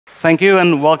Thank you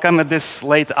and welcome at this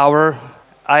late hour.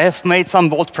 I have made some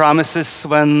bold promises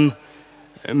when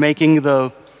making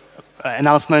the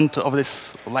announcement of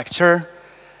this lecture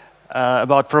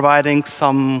about providing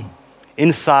some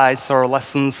insights or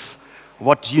lessons,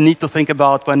 what you need to think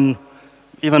about when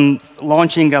even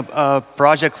launching a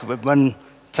project when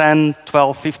 10,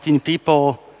 12, 15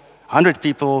 people, 100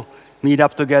 people meet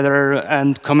up together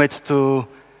and commit to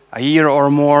a year or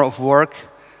more of work.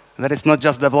 That it's not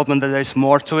just development, that there is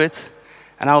more to it.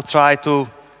 And I'll try to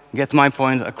get my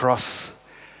point across.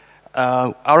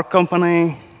 Our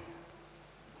company,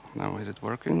 now is it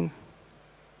working?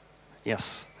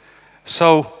 Yes.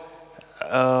 So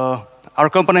our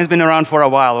company has been around for a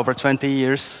while, over 20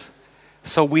 years.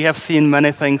 So we have seen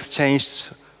many things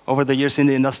change over the years in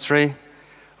the industry.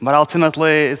 But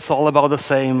ultimately, it's all about the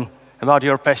same, about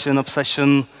your passion,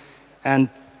 obsession, and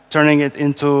turning it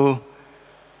into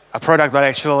a product, but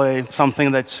actually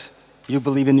something that you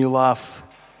believe in, you love.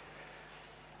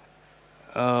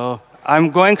 I'm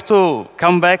going to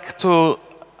come back to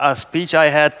a speech I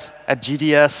had at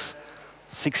GDS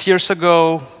 6 years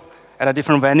ago at a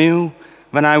different venue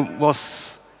when I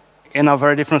was in a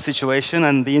very different situation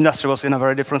and the industry was in a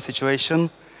very different situation.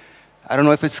 I don't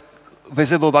know if it's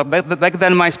visible, but back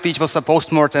then my speech was a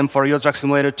post-mortem for Euro Truck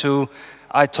Simulator 2.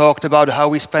 I talked about how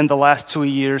we spent the last 2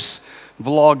 years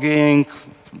blogging,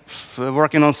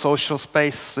 working on social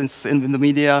space in the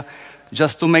media,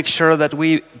 just to make sure that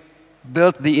we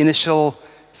built the initial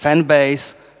fan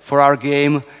base for our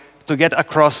game to get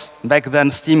across back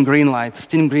then Steam Greenlight.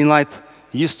 Steam Greenlight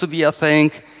used to be a thing.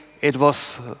 It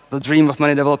was the dream of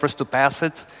many developers to pass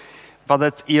it, but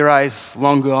that era is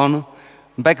long gone.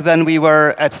 Back then we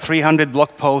were at 300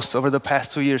 blog posts over the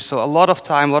past 2 years, so a lot of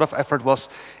time, a lot of effort was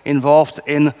involved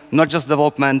in not just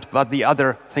development, but the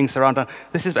other things around it.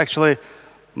 This is actually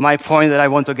my point that I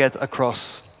want to get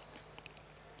across.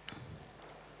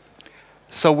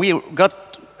 So we got,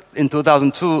 in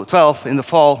 2012, in the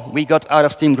fall, we got out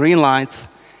of Steam Greenlight,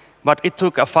 but it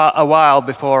took a while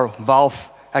before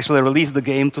Valve actually released the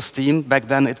game to Steam. Back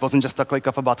then, it wasn't just a click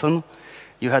of a button.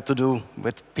 You had to do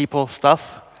with people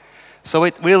stuff. So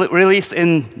it released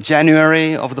in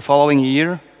January of the following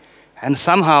year, and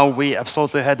somehow we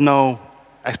absolutely had no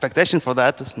expectation for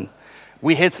that.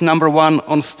 We hit #1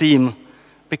 on Steam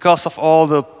because of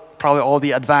probably all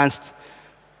the advanced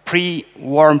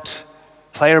pre-warmed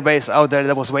player base out there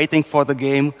that was waiting for the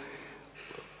game.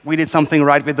 We did something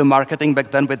right with the marketing back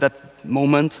then with that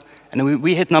moment. And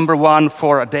we hit #1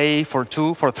 for a day, for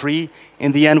 2, for 3.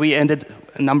 In the end, we ended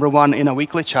 #1 in a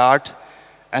weekly chart.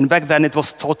 And back then, it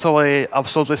was totally,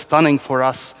 absolutely stunning for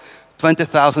us.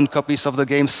 20,000 copies of the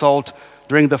game sold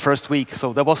during the first week.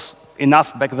 So that was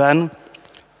enough back then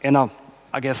in a,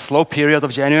 I guess, slow period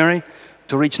of January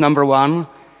to reach #1.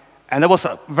 And that was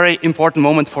a very important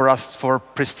moment for us, for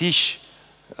prestige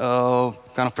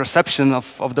kind of perception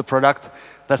of the product,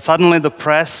 that suddenly the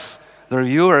press, the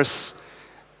reviewers,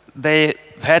 they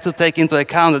had to take into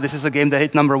account that this is a game that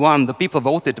hit #1. The people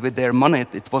voted with their money.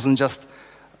 It wasn't just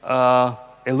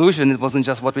illusion. It wasn't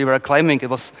just what we were claiming. It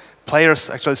was players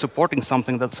actually supporting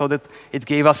something. So that it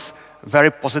gave us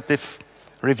very positive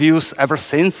reviews ever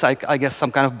since. I guess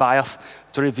some kind of bias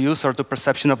to reviews or to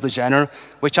perception of the genre,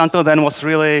 which until then was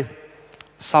really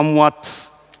somewhat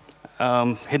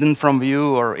hidden from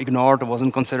view or ignored, or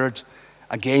wasn't considered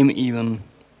a game even.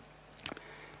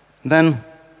 Then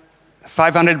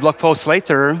 500 blog posts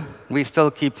later, we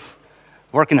still keep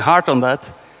working hard on that,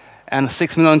 and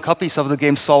 6 million copies of the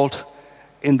game sold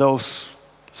in those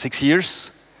 6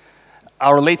 years.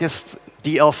 Our latest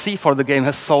DLC for the game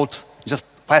has sold just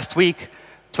last week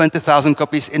 20,000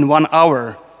 copies in 1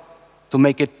 hour to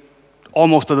make it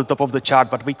almost to the top of the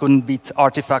chart, but we couldn't beat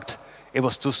Artifact. It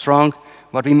was too strong,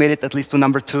 but we made it at least to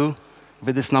 #2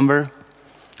 with this number.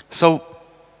 So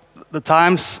the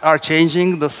times are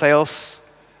changing. The sales,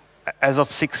 as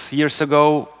of 6 years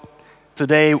ago,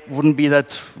 today wouldn't be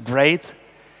that great.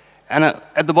 And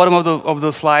at the bottom of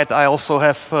the slide, I also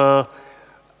have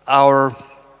our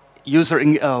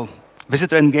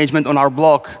visitor engagement on our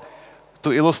blog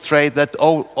to illustrate that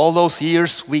all those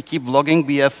years we keep blogging.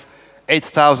 We have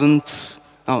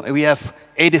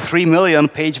 83 million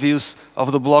page views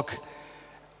of the blog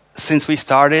since we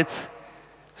started.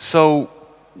 So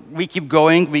we keep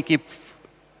going, we keep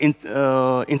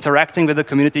interacting with the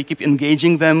community, keep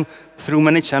engaging them through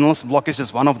many channels. Blog is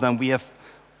just one of them. We have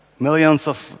millions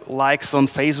of likes on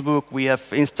Facebook, we have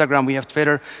Instagram, we have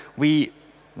Twitter. We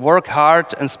work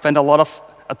hard and spend a lot of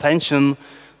attention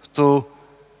to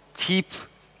keep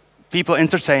people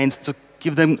entertained, to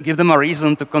give them a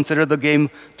reason to consider the game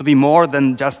to be more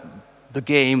than just the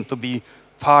game, to be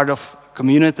part of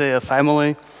community, a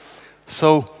family.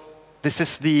 So this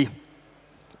is the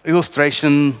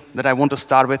illustration that I want to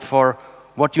start with for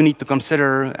what you need to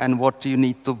consider and what you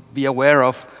need to be aware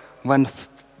of when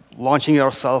launching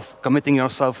yourself, committing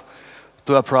yourself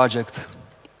to a project.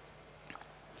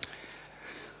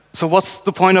 So what's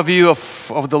the point of view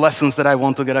of the lessons that I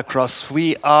want to get across?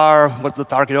 We are, what's the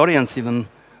target audience even?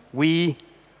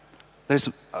 There's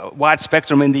a wide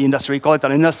spectrum in the industry. We call it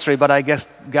an industry, but I guess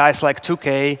guys like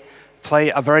 2K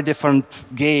play a very different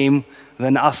game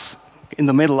than us in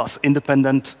the middle, us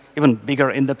independent, even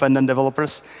bigger independent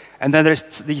developers. And then there's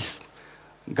these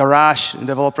garage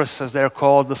developers, as they're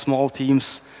called, the small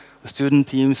teams, the student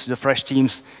teams, the fresh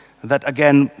teams, that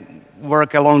again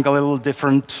work along a little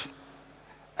different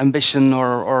ambition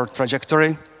or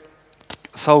trajectory.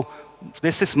 So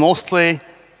this is mostly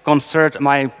concerned,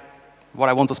 what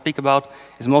I want to speak about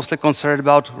is mostly concerned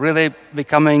about really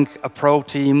becoming a pro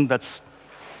team that's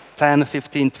 10,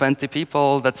 15, 20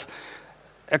 people. That's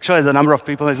actually the number of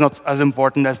people is not as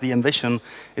important as the ambition.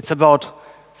 It's about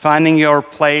finding your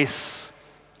place,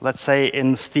 let's say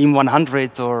in Steam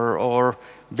 100 or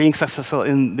being successful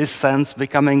in this sense,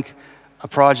 becoming a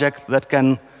project that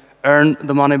can earn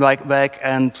the money back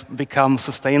and become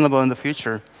sustainable in the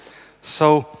future.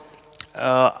 So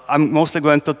I'm mostly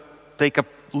going to take a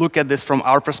look at this from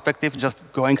our perspective, just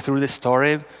going through this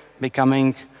story,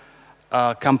 becoming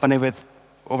a company with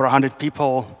over 100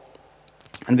 people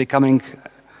and becoming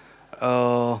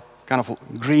kind of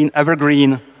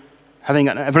evergreen, having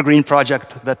an evergreen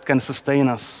project that can sustain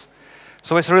us.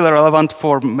 So it's really relevant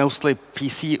for mostly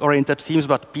PC-oriented teams,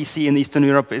 but PC in Eastern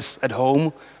Europe is at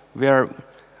home, where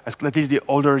at least the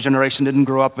older generation didn't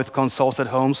grow up with consoles at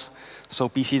homes, so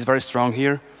PC is very strong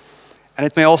here. And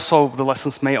it may also, the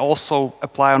lessons may also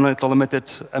apply on a limited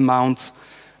amount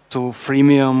to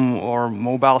freemium or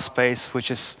mobile space,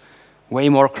 which is way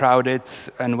more crowded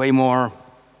and way more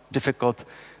difficult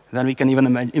than we can even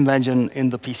imagine in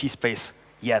the PC space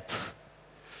yet.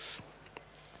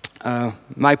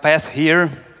 My path here,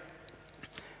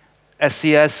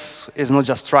 SCS is not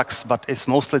just trucks, but it's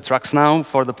mostly trucks now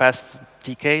for the past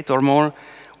decade or more.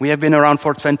 We have been around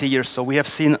for 20 years, so we have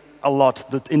seen a lot.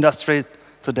 The industry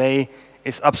today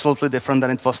is absolutely different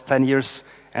than it was 10 years,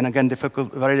 and again,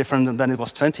 very different than it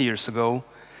was 20 years ago.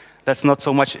 That's not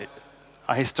so much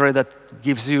a history that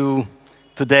gives you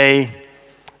today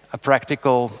a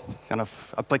practical kind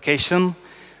of application,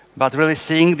 but really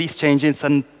seeing these changes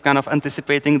and kind of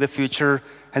anticipating the future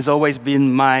has always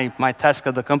been my task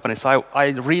at the company. So I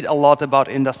read a lot about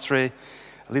industry,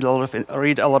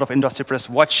 read a lot of industry press,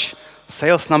 watch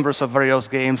sales numbers of various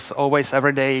games, always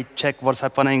every day check what's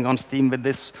happening on Steam with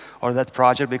this or that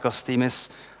project, because Steam is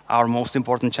our most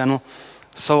important channel.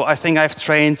 So I think I've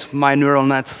trained my neural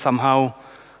net somehow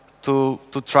to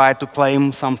try to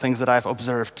claim some things that I've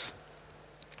observed.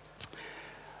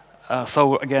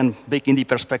 So again, big indie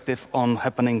perspective on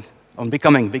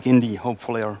becoming big indie,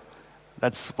 hopefully, or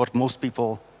that's what most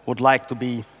people would like, to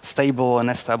be stable and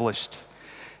established.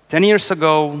 10 years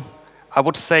ago, I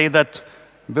would say that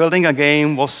building a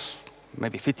game was,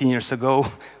 maybe 15 years ago,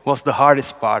 was the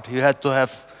hardest part. You had to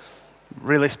have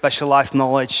really specialized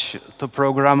knowledge to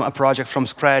program a project from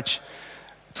scratch.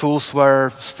 Tools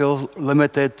were still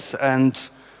limited and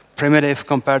primitive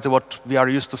compared to what we are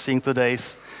used to seeing today.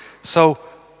 So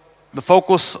the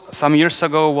focus some years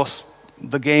ago was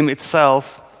the game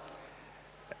itself.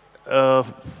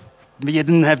 We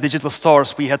didn't have digital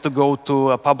stores. We had to go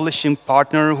to a publishing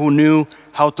partner who knew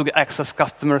how to access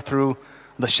customer through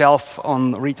the shelf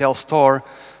on retail store.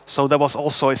 So that was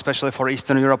also, especially for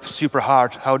Eastern Europe, super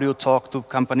hard. How do you talk to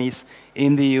companies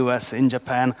in the US, in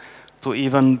Japan, to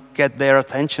even get their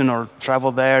attention or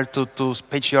travel there to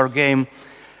pitch your game?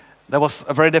 That was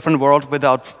a very different world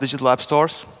without digital app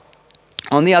stores.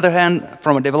 On the other hand,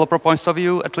 from a developer point of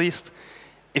view, at least,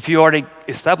 if you already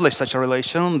established such a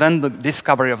relation, then the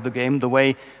discovery of the game, the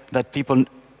way that people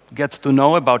get to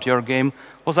know about your game,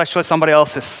 was actually somebody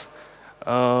else's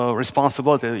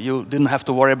responsibility. You didn't have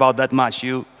to worry about that much.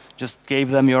 You just gave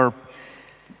them your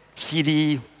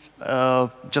CD,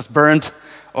 just burnt,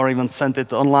 or even sent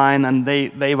it online, and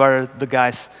they were the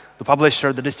guys. The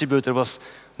publisher, the distributor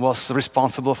was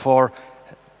responsible for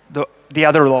the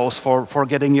other laws, for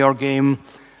getting your game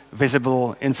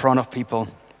visible in front of people.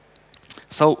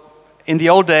 So in the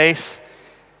old days,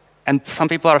 and some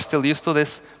people are still used to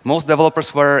this, most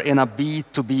developers were in a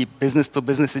B2B,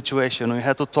 business-to-business situation. You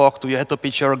had to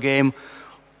pitch your game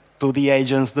to the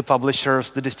agents, the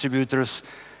publishers, the distributors.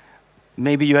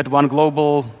 Maybe you had one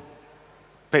global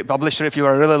publisher if you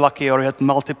were really lucky, or you had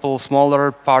multiple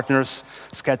smaller partners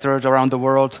scattered around the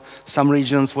world. Some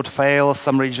regions would fail,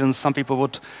 some people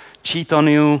would cheat on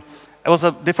you, it was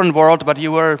a different world, but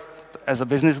you were, as a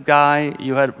business guy,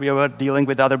 you were dealing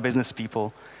with other business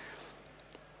people.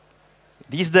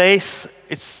 These days,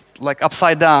 it's like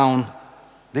upside down.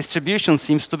 Distribution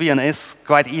seems to be and is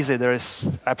quite easy. There is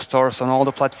app stores on all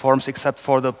the platforms except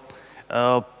for the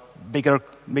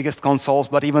biggest consoles,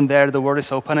 but even there, the world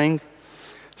is opening.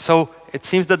 So it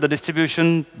seems that the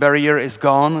distribution barrier is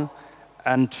gone,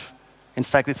 and in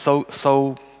fact, it's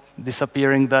so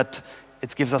disappearing that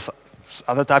it gives us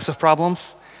other types of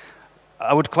problems.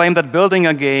 I would claim that building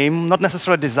a game, not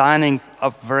necessarily designing a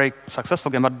very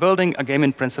successful game, but building a game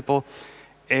in principle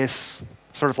is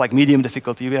sort of like medium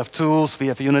difficulty. We have tools, we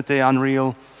have Unity,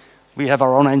 Unreal, we have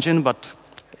our own engine, but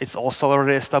it's also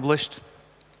already established.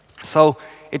 So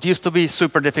it used to be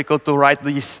super difficult to write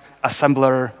these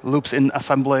assembler loops in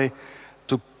assembly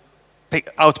to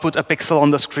output a pixel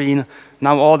on the screen.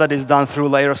 Now all that is done through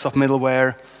layers of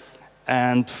middleware,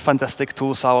 and fantastic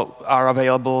tools are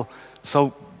available.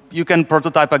 So you can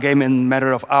prototype a game in a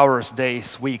matter of hours,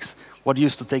 days, weeks. What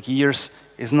used to take years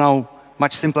is now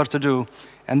much simpler to do.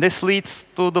 And this leads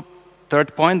to the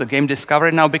third point, the game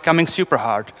discovery now becoming super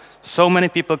hard. So many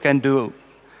people can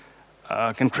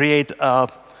create a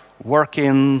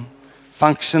working,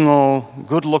 functional,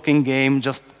 good-looking game,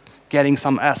 just getting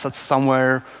some assets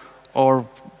somewhere, or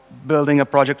building a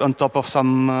project on top of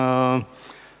some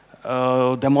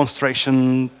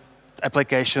demonstration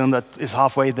application that is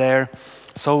halfway there.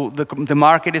 So the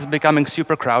market is becoming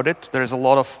super crowded. There is a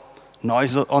lot of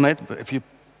noise on it, if you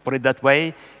put it that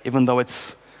way, even though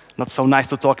it's not so nice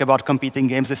to talk about competing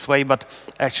games this way, but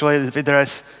actually if there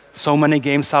is so many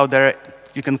games out there,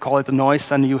 you can call it a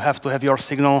noise, and you have to have your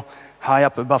signal high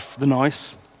up above the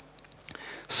noise.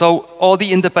 So all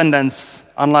the independents,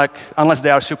 unless they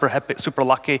are super happy, super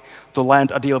lucky to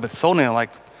land a deal with Sony,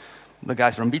 like the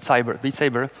guys from Beat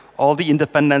Saber, all the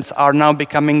independents are now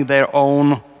becoming their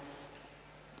own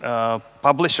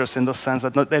publishers, in the sense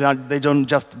that they don't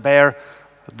just bear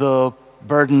the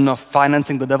burden of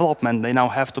financing the development. They now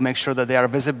have to make sure that they are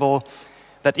visible,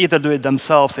 that either do it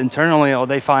themselves internally or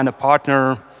they find a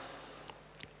partner,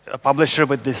 a publisher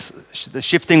with this. The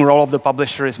shifting role of the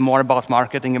publisher is more about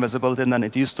marketing and visibility than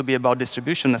it used to be about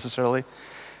distribution necessarily.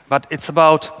 But it's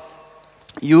about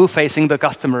you facing the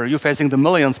customer, you facing the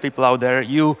millions of people out there,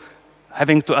 you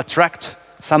having to attract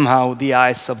somehow the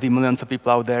eyes of the millions of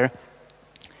people out there.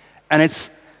 And it's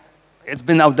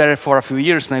been out there for a few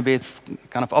years. Maybe it's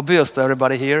kind of obvious to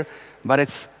everybody here, but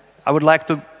I would like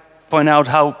to point out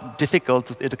how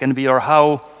difficult it can be, or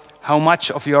how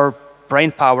much of your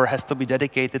brain power has to be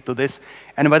dedicated to this,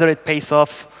 and whether it pays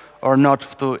off or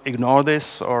not to ignore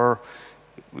this, or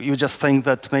you just think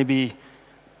that maybe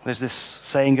there's this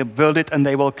saying, build it and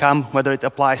they will come, whether it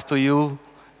applies to you.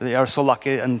 They are so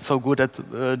lucky and so good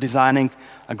at designing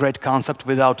a great concept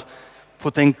without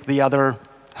putting the other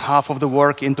half of the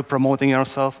work into promoting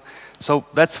yourself. So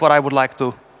that's what I would like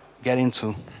to get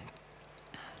into.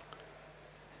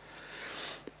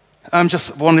 I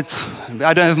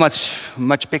don't have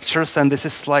much pictures, and this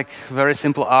is like very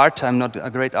simple art. I'm not a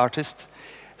great artist.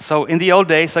 So in the old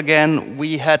days, again,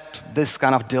 we had this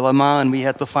kind of dilemma, and we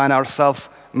had to find ourselves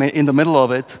in the middle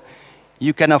of it.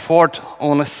 You can afford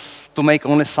to make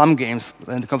only some games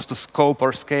when it comes to scope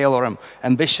or scale or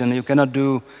ambition. You cannot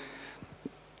do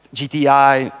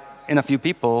GTI in a few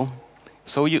people.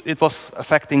 So it was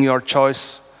affecting your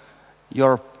choice,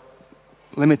 your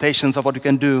limitations of what you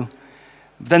can do.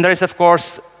 Then there is, of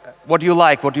course, what you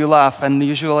like, what you love, and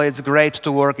usually it's great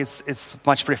to work, it's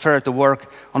much preferred to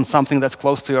work on something that's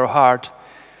close to your heart.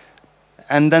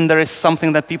 And then there is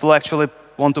something that people actually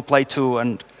want to play too,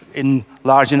 and in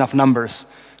large enough numbers.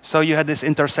 So you had this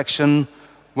intersection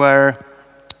where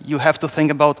you have to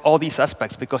think about all these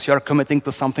aspects, because you're committing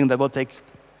to something that will take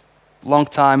a long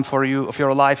time for you, of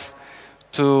your life,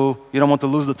 you don't want to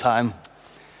lose the time.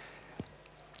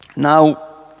 Now,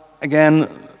 again,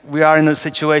 we are in a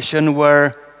situation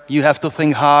where you have to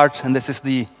think hard, and this is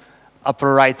the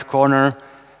upper right corner.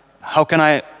 How can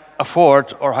I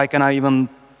afford, or how can I even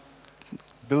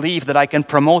believe that I can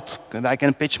promote, that I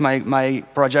can pitch my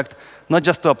project, not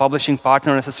just to a publishing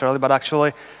partner necessarily, but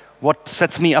actually what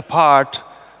sets me apart,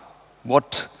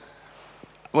 what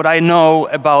I know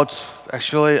about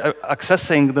actually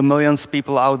accessing the millions of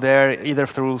people out there, either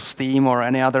through Steam or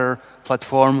any other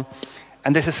platform.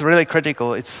 And this is really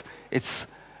critical. It's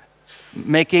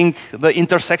making the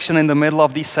intersection in the middle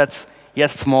of these sets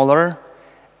yet smaller,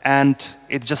 and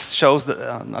it just shows that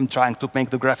I'm trying to make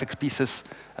the graphics pieces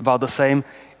about the same.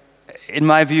 In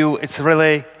my view, it's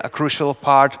really a crucial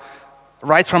part.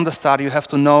 Right from the start, you have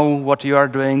to know what you are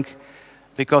doing,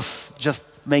 because just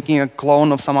making a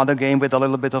clone of some other game with a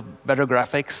little bit of better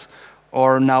graphics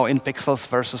or now in pixels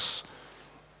versus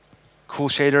cool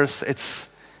shaders,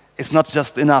 it's not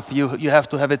just enough. You have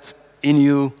to have it in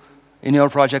your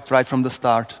project right from the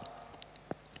start.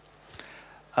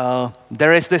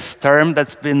 There is this term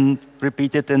that's been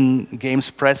repeated in games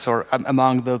press or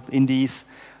among the indies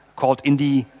called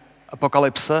indie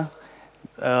apocalypse,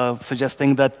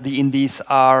 suggesting that the indies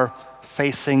are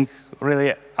facing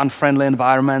really unfriendly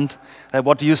environment. That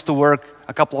what used to work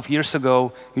a couple of years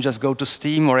ago, you just go to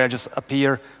Steam or you just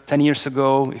appear 10 years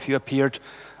ago, if you appeared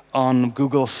on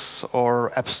Google's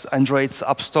or Android's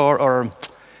App Store or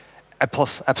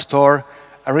Apple's App Store,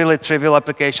 a really trivial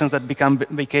applications that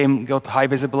got high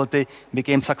visibility,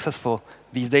 became successful.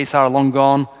 These days are long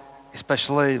gone,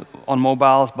 especially on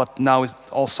mobiles, but now it's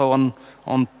also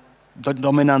on the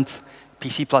dominant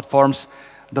PC platforms.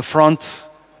 The front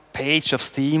page of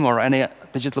Steam or any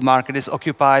digital market is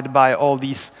occupied by all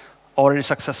these already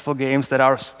successful games that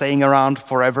are staying around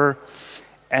forever.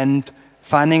 And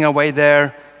finding a way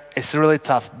there is really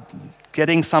tough.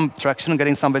 Getting some traction,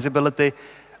 getting some visibility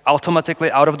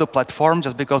automatically out of the platform,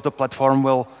 just because the platform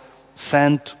will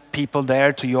send people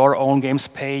there to your own games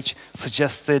page,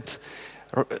 suggest it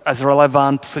as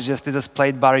relevant, suggest it as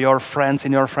played by your friends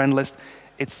in your friend list.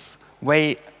 It's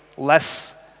way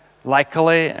less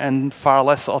likely and far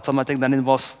less automatic than it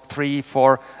was 3,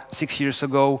 4, 6 years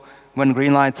ago when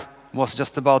Greenlight was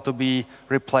just about to be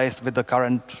replaced with the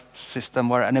current system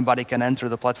where anybody can enter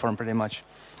the platform pretty much.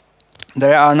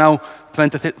 There are now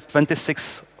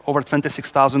over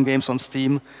 26,000 games on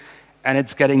Steam, and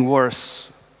it's getting worse.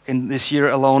 In this year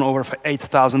alone, over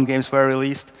 8,000 games were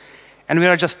released. And we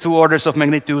are just 2 orders of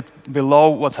magnitude below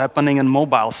what's happening in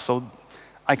mobiles. So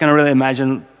I can really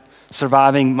imagine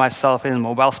surviving myself in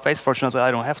mobile space. Fortunately,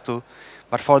 I don't have to.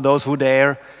 But for those who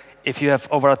dare, if you have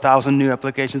over 1,000 new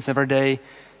applications every day,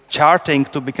 charting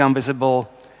to become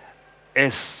visible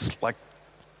is like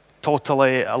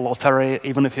totally a lottery.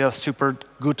 Even if you have super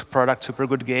good product, super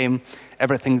good game,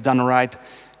 everything done right,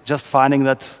 just finding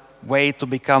that way to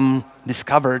become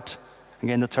discovered,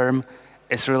 again the term,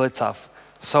 is really tough.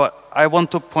 So I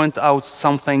want to point out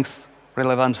some things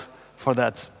relevant for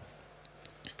that.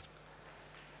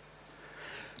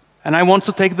 And I want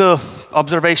to take the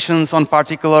observations on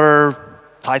particular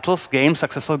titles, games,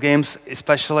 successful games,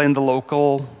 especially in the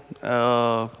local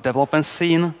development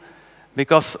scene,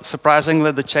 because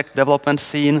surprisingly the Czech development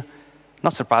scene,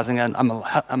 not surprising, and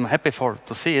I'm happy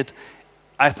to see it,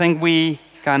 I think we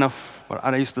kind of,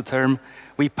 I use the term,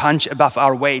 we punch above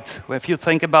our weight. If you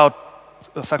think about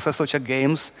successful Czech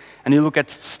games and you look at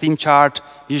Steam chart,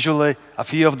 usually a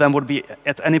few of them would be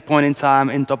at any point in time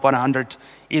in top 100,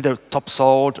 either top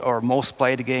sold or most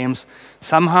played games.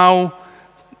 Somehow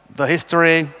the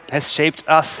history has shaped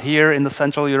us here in the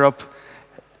Central Europe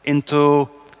into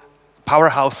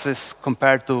powerhouses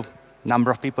compared to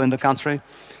number of people in the country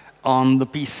on the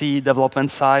PC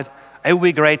development side. It would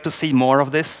be great to see more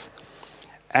of this.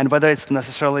 And whether it's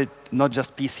necessarily not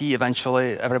just PC,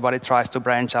 eventually everybody tries to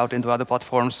branch out into other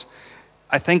platforms.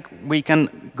 I think we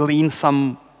can glean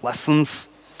some lessons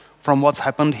from what's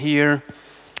happened here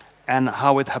and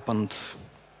how it happened.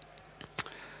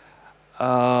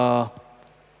 I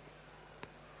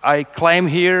claim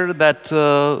here that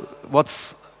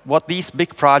what these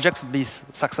big projects, these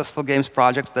successful games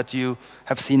projects that you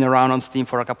have seen around on Steam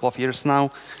for a couple of years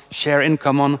now, share in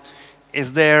common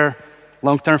is their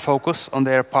long-term focus on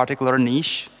their particular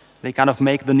niche. They kind of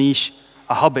make the niche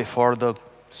a hobby for the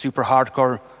super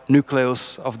hardcore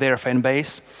nucleus of their fan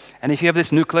base. And if you have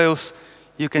this nucleus,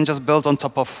 you can just build on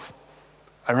top of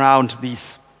around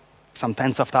these some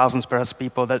tens of thousands perhaps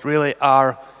people that really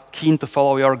are keen to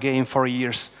follow your game for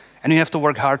years. And you have to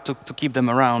work hard to keep them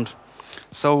around.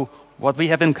 So what we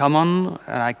have in common,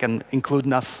 and I can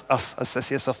include us as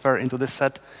SCS Software into this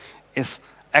set, is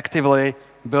actively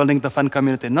building the fan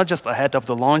community, not just ahead of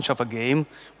the launch of a game,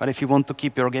 but if you want to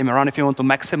keep your game around, if you want to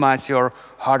maximize your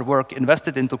hard work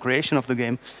invested into creation of the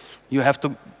game, you have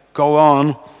to go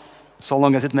on so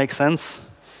long as it makes sense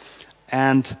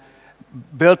and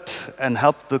build and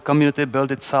help the community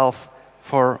build itself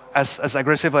for as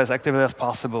aggressively, as actively as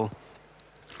possible.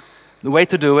 The way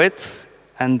to do it,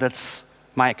 and that's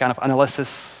my kind of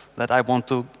analysis that I want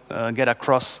to get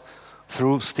across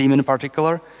through Steam in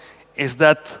particular, is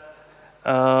that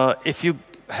if you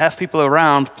have people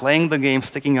around playing the game,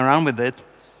 sticking around with it,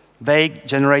 they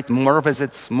generate more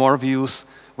visits, more views,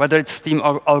 whether it's Steam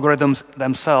algorithms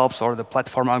themselves or the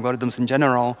platform algorithms in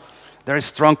general. There is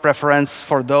strong preference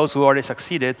for those who already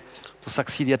succeeded to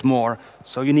succeed yet more.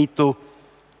 So you need to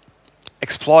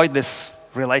exploit this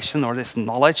relation or this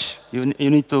knowledge. You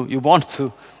want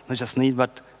to, not just need,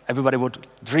 but everybody would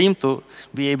dream to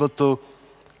be able to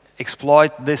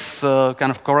exploit this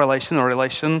kind of correlation or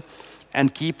relation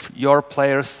and keep your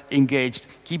players engaged,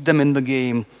 keep them in the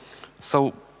game.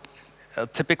 So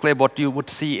typically what you would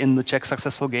see in the Czech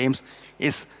successful games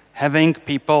is having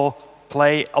people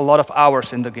play a lot of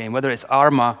hours in the game, whether it's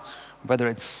Arma, whether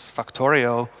it's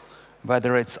Factorio,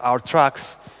 whether it's our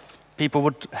trucks. People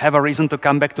would have a reason to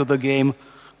come back to the game,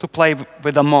 to play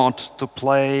with a mod, to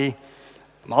play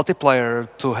multiplayer,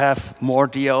 to have more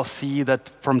DLC that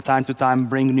from time to time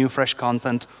bring new fresh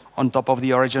content on top of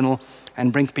the original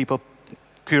and bring people,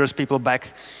 curious people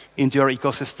back into your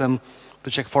ecosystem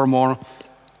to check for more.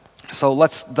 So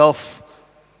let's delve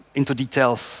into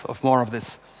details of more of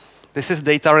this. This is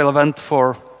data relevant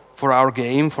for our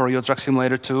game, for Euro Truck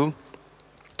Simulator 2.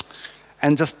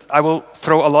 And just, I will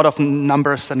throw a lot of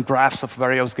numbers and graphs of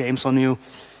various games on you.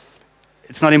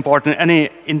 It's not important. Any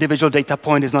individual data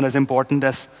point is not as important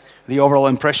as the overall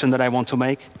impression that I want to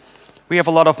make. We have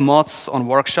a lot of mods on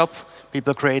Workshop.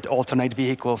 People create alternate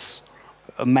vehicles,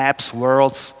 maps,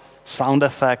 worlds, sound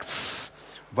effects,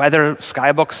 weather,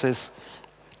 skyboxes,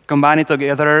 combine it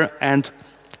together, and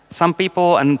some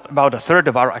people, and about a third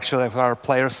of our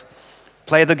players,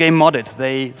 play the game modded.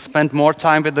 They spend more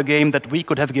time with the game that we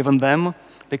could have given them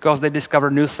because they discover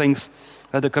new things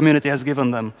that the community has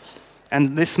given them.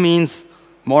 And this means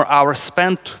more hours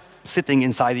spent sitting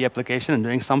inside the application and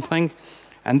doing something.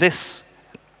 And this,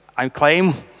 I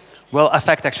claim, will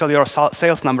affect actually your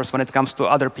sales numbers when it comes to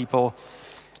other people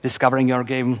discovering your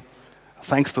game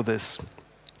thanks to this.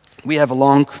 We have a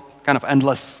long, kind of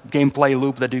endless gameplay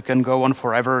loop that you can go on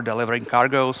forever, delivering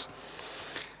cargoes.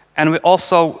 And we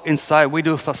also, we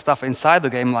do stuff inside the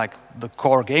game, like the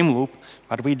core game loop,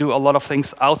 but we do a lot of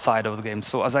things outside of the game.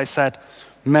 So as I said,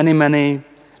 many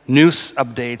news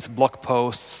updates, blog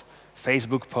posts,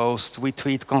 Facebook posts, we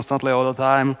tweet constantly all the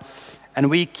time, and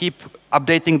we keep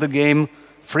updating the game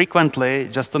frequently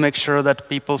just to make sure that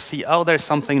people see, oh, there's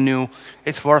something new,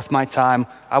 it's worth my time,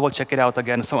 I will check it out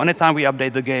again. So anytime we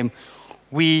update the game,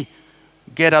 we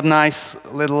get a nice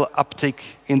little uptick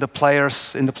in the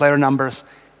player numbers,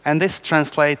 and this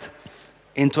translates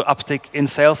into uptick in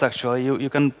sales actually. You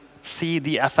can see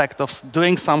the effect of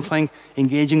doing something,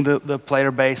 engaging the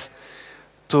player base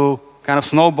to kind of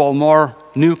snowball more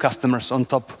new customers on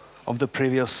top of the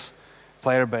previous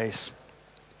player base.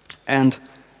 And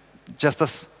just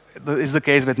as is the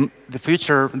case with the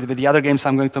future, with the other games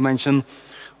I'm going to mention,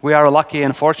 we are lucky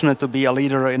and fortunate to be a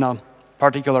leader in a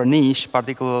particular niche,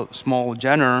 particular small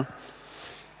genre.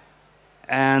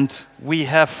 And we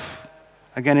have,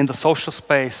 again, in the social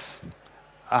space,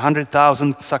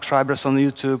 100,000 subscribers on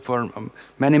YouTube, or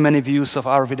many views of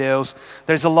our videos.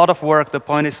 There's a lot of work. The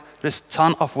point is, there's a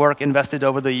ton of work invested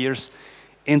over the years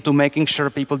into making sure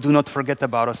people do not forget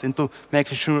about us, into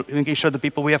making sure the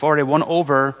people we have already won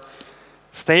over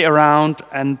stay around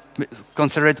and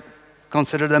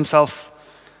consider themselves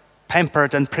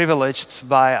pampered and privileged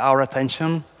by our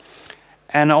attention,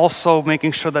 and also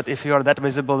making sure that if you are that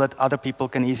visible, that other people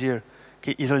can easily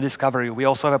discover you. We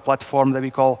also have a platform that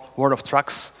we call World of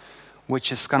Trucks,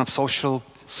 which is kind of social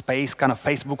space, kind of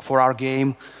Facebook for our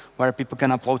game, where people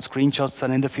can upload screenshots,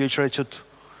 and in the future it should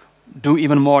do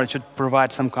even more. It should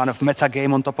provide some kind of meta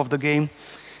game on top of the game.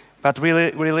 But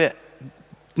really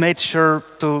made sure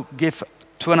to give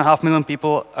 2.5 million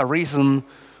people a reason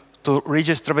to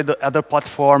register with the other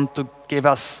platform, to give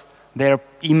us their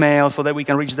email so that we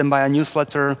can reach them by a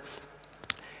newsletter.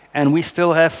 And we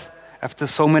still have, after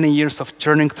so many years of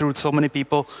churning through so many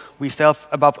people, we still have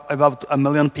about 1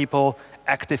 million people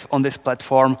active on this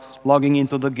platform, logging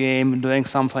into the game, doing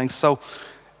something. So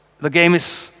the game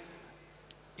is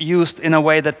used in a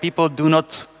way that people do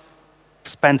not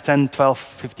spend 10, 12,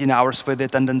 15 hours with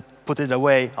it and then put it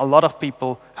away. A lot of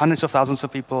people, hundreds of thousands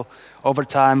of people, over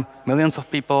time, millions of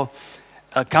people,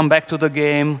 come back to the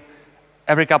game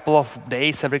every couple of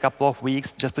days, every couple of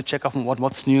weeks, just to check on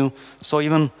what's new. So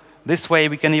even this way,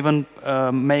 we can even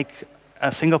make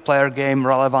a single-player game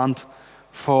relevant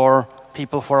for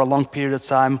people for a long period of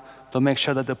time to make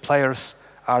sure that the players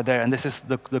are there. And this is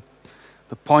the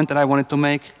point that I wanted to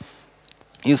make.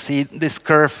 You see this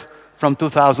curve from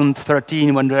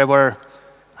 2013 when there were,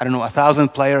 I don't know, 1,000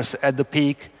 players at the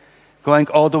peak, going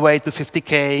all the way to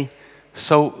 50K.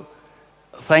 So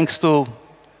thanks to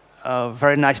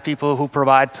very nice people who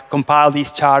compile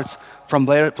these charts from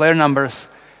player numbers,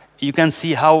 you can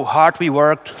see how hard we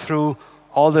worked through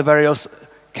all the various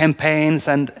campaigns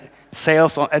and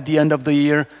sales at the end of the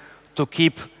year to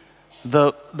keep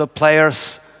the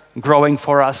players growing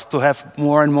for us, to have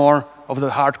more and more of the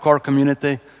hardcore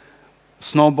community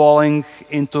snowballing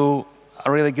into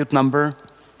a really good number.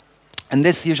 And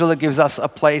this usually gives us a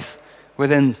place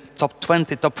within top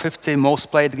 20, top 50 most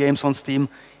played games on Steam,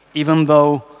 even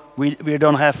though we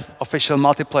don't have official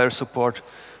multiplayer support.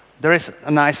 There is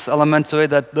a nice element to it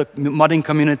that the modding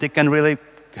community can really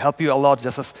help you a lot,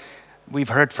 just as we've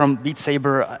heard from Beat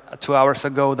Saber 2 hours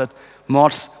ago that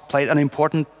mods played an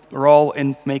important role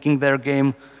in making their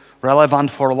game relevant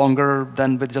for longer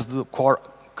than with just the core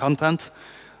content.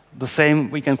 The same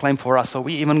we can claim for us. So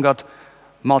we even got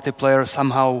multiplayer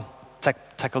somehow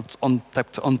tackled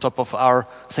on top of our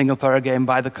single-player game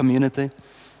by the community.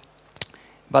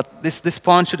 But this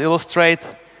point should illustrate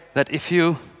that if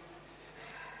you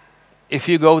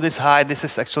go this high, this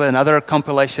is actually another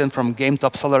compilation from Game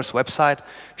Top Seller's website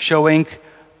showing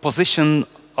position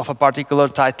of a particular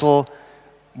title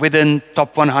within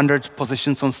top 100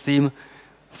 positions on Steam.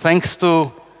 Thanks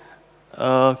to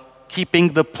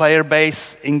keeping the player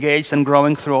base engaged and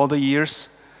growing through all the years,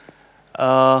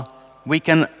 we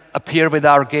can appear with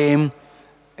our game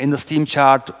in the Steam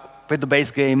chart with the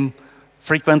base game,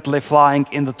 frequently flying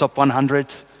in the top 100.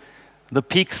 The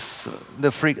peaks,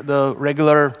 the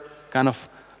regular kind of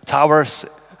towers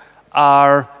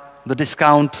are the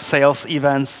discount sales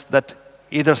events that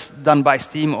either done by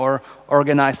Steam or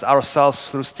organized ourselves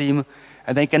through Steam.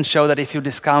 And they can show that if you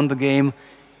discount the game,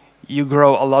 you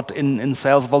grow a lot in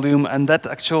sales volume. And that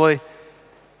actually,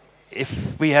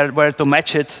 if we were to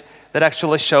match it, that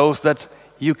actually shows that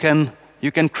you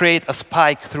can create a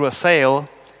spike through a sale,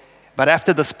 but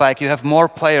after the spike, you have more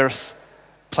players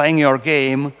playing your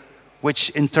game,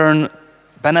 which in turn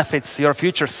benefits your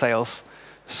future sales.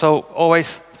 So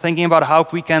always thinking about how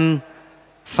we can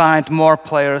find more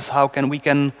players, how we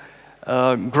can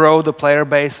grow the player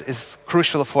base is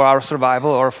crucial for our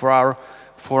survival or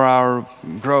for our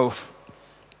growth.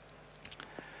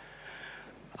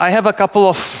 I have a couple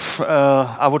of,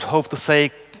 I would hope to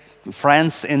say,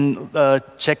 friends in the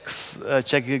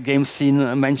Czech game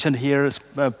scene mentioned here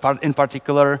in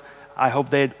particular. I hope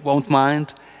they won't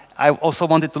mind. I also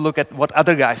wanted to look at what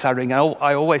other guys are doing.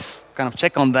 I always kind of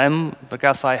check on them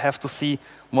because I have to see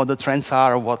what the trends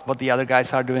are or what the other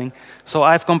guys are doing. So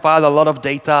I've compiled a lot of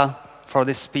data for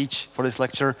this speech, for this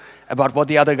lecture, about what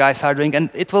the other guys are doing.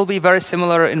 And it will be very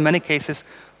similar in many cases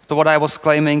to what I was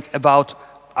claiming about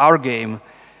our game.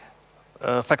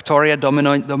 Factoria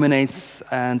dominates,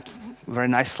 and very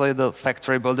nicely the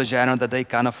factory builder genre that they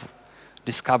kind of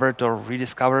discovered or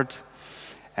rediscovered.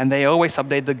 And they always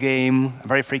update the game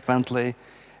very frequently.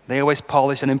 They always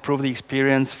polish and improve the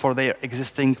experience for their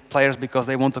existing players because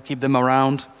they want to keep them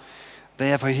around. They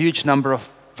have a huge number of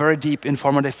very deep,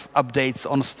 informative updates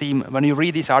on Steam. When you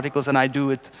read these articles, and I do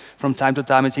it from time to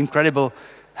time, it's incredible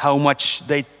how much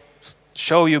they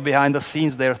show you behind the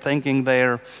scenes, their thinking,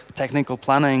 their technical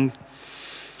planning.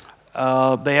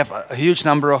 They have a huge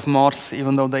number of mods.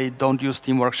 Even though they don't use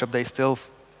Steam Workshop, they still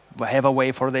have a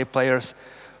way for their players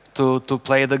to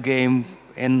play the game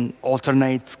in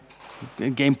alternate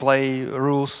gameplay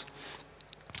rules.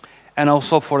 And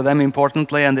also for them,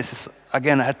 importantly, and this is,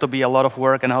 again, had to be a lot of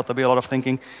work and had to be a lot of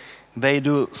thinking, they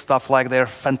do stuff like their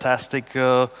fantastic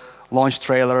launch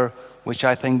trailer, which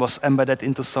I think was embedded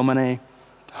into so many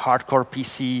hardcore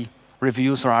PC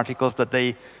reviews or articles that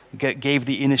they got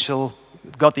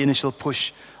the initial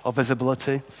push of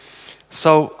visibility.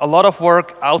 So a lot of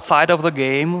work outside of the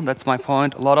game, that's my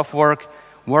point, a lot of work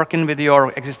working with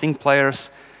your existing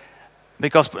players,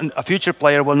 because a future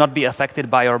player will not be affected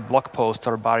by your blog post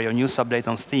or by your news update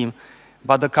on Steam.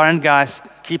 But the current guys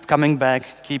keep coming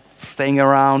back, keep staying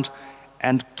around,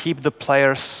 and keep the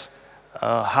players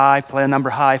high, player number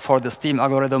high for the Steam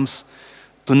algorithms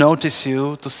to notice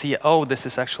you, to see, oh, this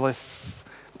is actually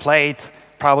played,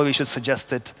 probably we should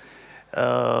suggest it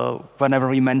whenever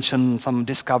we mention some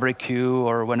discovery queue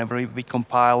or whenever we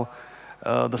compile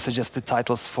the suggested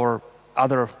titles for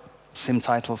other sim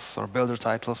titles or builder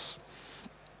titles.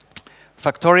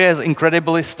 Factoria is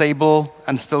incredibly stable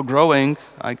and still growing,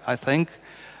 I think.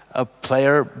 A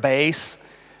player base,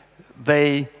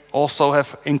 they also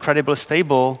have incredibly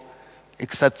stable,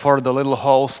 except for the little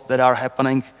holes that are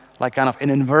happening like kind of in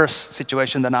inverse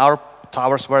situation than our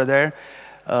towers were there.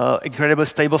 Incredibly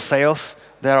stable sales,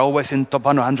 they are always in top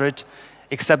 100,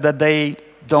 except that they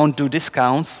don't do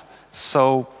discounts,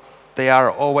 so they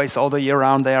are always, all the year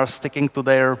round, they are sticking to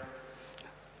their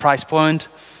price point,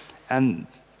 and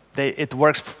it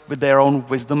works with their own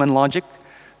wisdom and logic.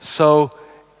 So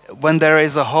when there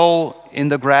is a hole in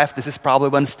the graph, this is probably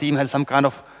when Steam had some kind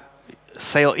of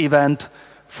sale event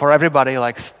for everybody,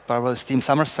 like probably Steam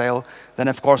Summer Sale. Then,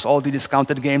 of course, all the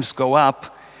discounted games go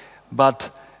up, but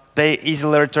they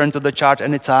easily return to the chart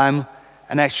anytime,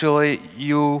 and actually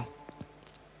you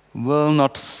will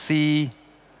not see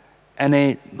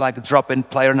any like drop in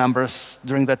player numbers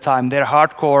during that time. They're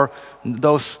hardcore,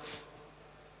 those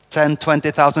 10,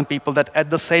 20,000 people that at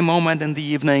the same moment in the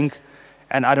evening,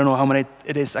 and I don't know how many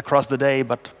it is across the day,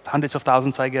 but hundreds of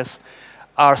thousands, I guess,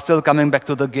 are still coming back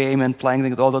to the game and playing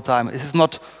it all the time. This is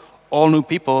not all new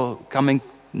people coming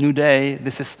new day.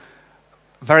 This is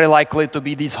very likely to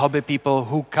be these hobby people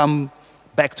who come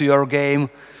back to your game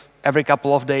every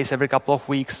couple of days, every couple of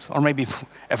weeks, or maybe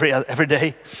every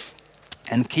day,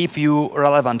 and keep you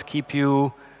relevant, keep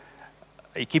your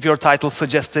title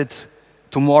suggested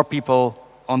to more people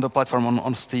on the platform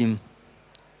on Steam.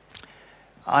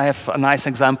 I have a nice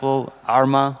example,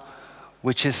 Arma,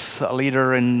 which is a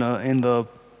leader in the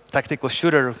tactical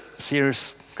shooter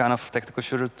series, kind of tactical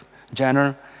shooter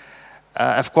genre.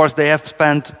 Of course, they have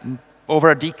spent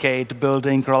over a decade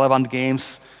building relevant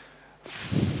games.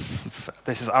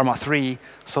 This is Arma 3,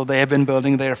 so they have been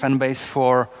building their fan base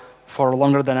for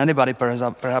longer than anybody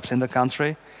perhaps in the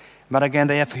country. But again,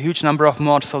 they have a huge number of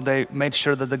mods, so they made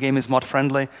sure that the game is mod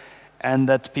friendly and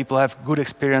that people have good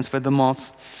experience with the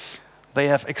mods. They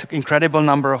have incredible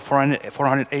number of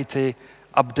 480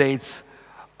 updates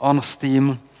on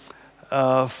Steam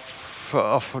of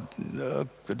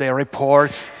their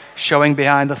reports, showing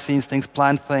behind the scenes things,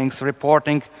 planned things,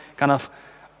 reporting kind of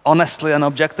honestly and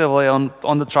objectively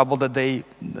on the trouble that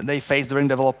they face during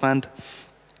development.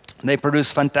 They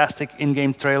produce fantastic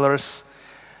in-game trailers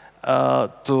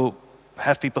to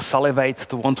have people salivate,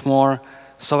 to want more.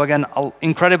 So again, an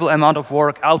incredible amount of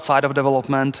work outside of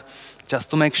development just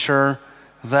to make sure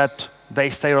that they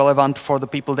stay relevant for the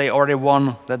people they already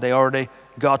won, that they already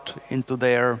got into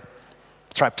their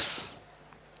traps.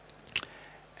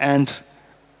 And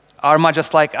Arma,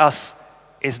 just like us,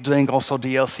 is doing also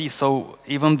DLC. So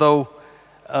even though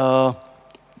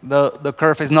the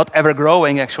curve is not ever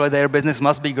growing, actually their business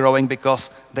must be growing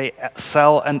because they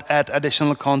sell and add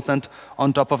additional content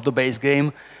on top of the base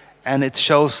game, and it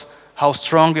shows how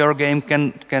strong your game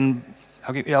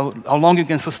how long you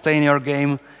can sustain your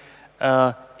game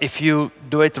if you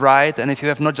do it right, and if you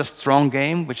have not just strong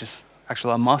game, which is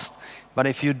actually a must, but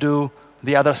if you do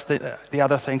the other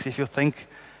things,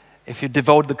 if you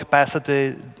devote the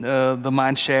capacity, the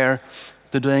mind share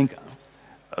to doing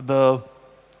the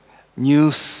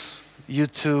news,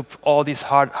 YouTube, all this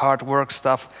hard work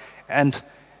stuff, and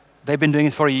they've been doing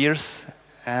it for years,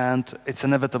 and it's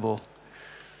inevitable.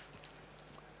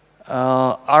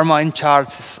 Arma in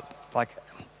charts is like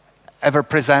ever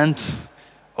present,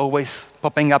 always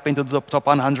popping up into the top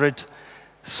 100,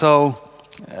 so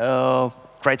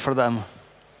great for them.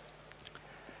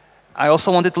 I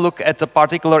also wanted to look at a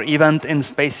particular event in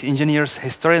Space Engineers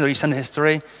history, the recent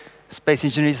history. Space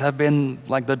Engineers have been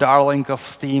like the darling of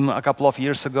Steam a couple of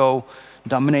years ago,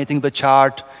 dominating the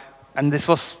chart, and this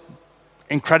was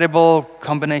incredible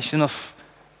combination of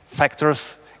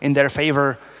factors in their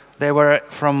favor. They were,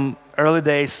 from early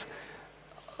days,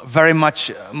 very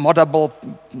much moddable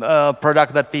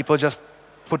product that people just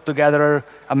put together,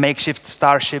 a makeshift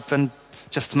starship, and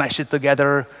just smash it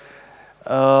together.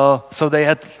 So they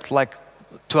had like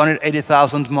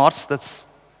 280,000 mods. That's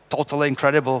totally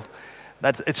incredible.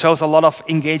 That it shows a lot of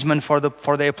engagement for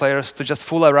their players to just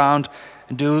fool around,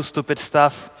 do stupid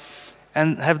stuff,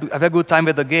 and have a good time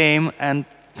with the game. And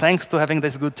thanks to having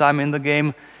this good time in the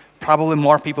game, probably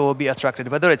more people will be attracted.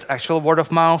 Whether it's actual word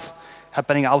of mouth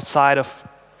happening outside of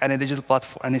any digital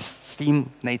platform, any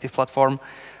Steam native platform,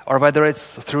 or whether it's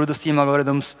through the Steam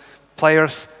algorithms,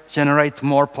 players generate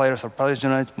more players, or players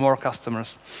generate more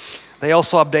customers. They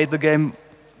also update the game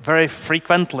very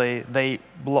frequently. They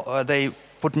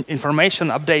put information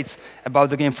updates about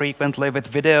the game frequently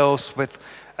with videos, with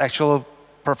actual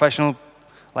professional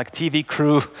like TV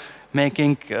crew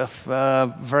making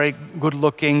very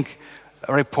good-looking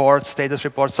reports, status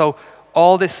reports. So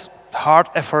all this hard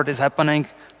effort is happening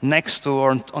next to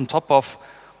or on top of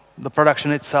the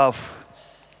production itself.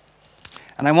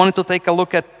 And I wanted to take a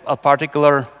look at a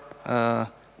particular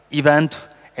event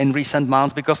in recent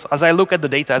months, because as I look at the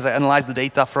data, as I analyze the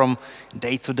data from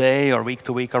day to day or week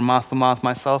to week or month to month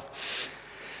myself,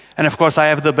 and of course I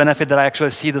have the benefit that I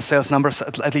actually see the sales numbers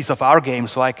at least of our game,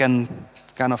 so I can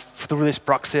kind of, through this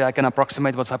proxy, I can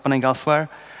approximate what's happening elsewhere.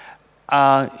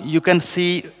 You can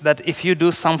see that if you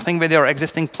do something with your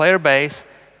existing player base,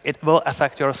 it will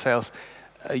affect your sales.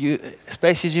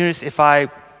 Space Engineers, if I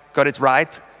got it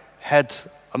right, had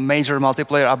a major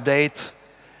multiplayer update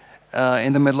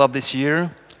in the middle of this year,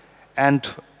 and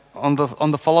on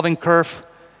the following curve,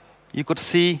 you could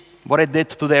see what it did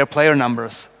to their player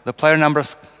numbers. The player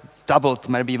numbers doubled,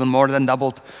 maybe even more than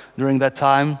doubled during that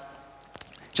time,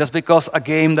 just because a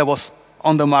game that was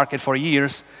on the market for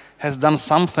years has done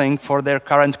something for their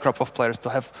current crop of players, to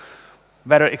have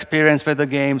better experience with the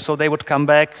game. So they would come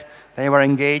back, they were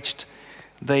engaged,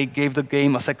 they gave the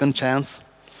game a second chance.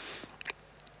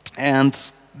 And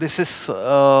this is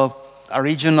a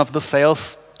region of the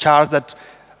sales chart that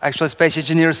actually Space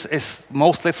Engineers is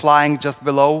mostly flying just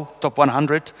below top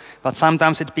 100, but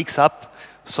sometimes it peaks up,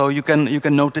 so you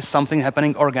can notice something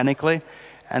happening organically.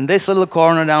 And this little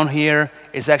corner down here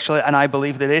is actually, and I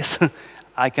believe it is,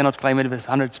 I cannot claim it with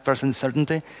 100%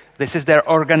 certainty, this is their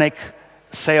organic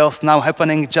sales now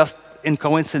happening just in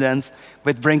coincidence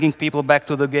with bringing people back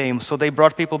to the game. So they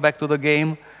brought people back to the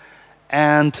game,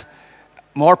 and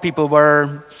more people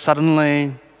were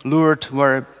suddenly lured,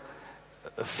 were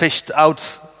fished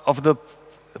out of the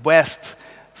vast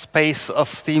space of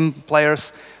Steam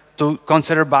players to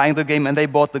consider buying the game, and they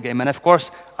bought the game. And of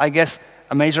course, I guess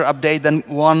a major update then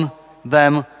won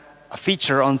them a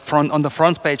feature on the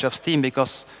front page of Steam,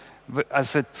 because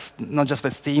as it's not just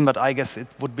with Steam, but I guess it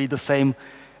would be the same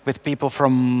with people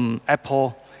from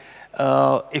Apple.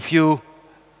 If you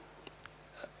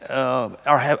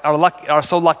are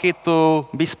so lucky to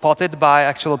be spotted by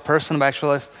actual person, by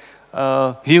actual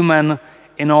human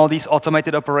in all these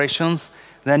automated operations,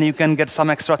 then you can get some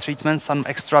extra treatment, some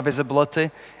extra visibility.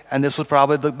 And this would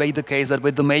probably be the case that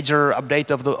with the major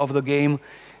update of the game,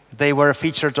 they were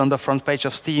featured on the front page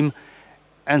of Steam,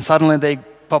 and suddenly they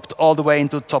popped all the way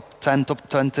into top 10, top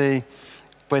 20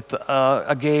 with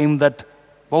a game that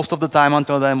most of the time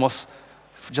until then was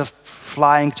just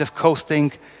flying, just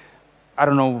coasting, I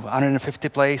don't know, 150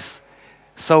 place.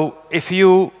 So if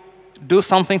you do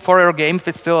something for your game, if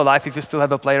it's still alive, if you still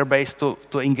have a player base to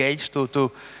engage,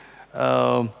 to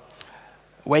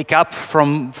wake up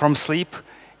from sleep,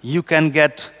 you can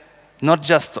get not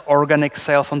just organic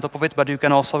sales on top of it, but you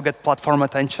can also get platform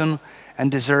attention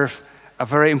and deserve a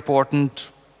very important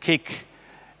kick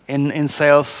in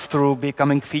sales through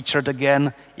becoming featured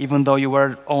again, even though you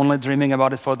were only dreaming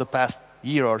about it for the past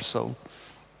year or so.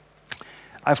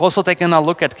 I've also taken a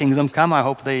look at Kingdom Come. I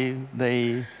hope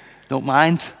they don't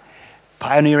mind.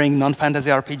 Pioneering non-fantasy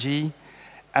RPG.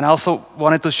 And I also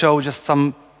wanted to show just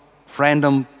some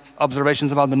random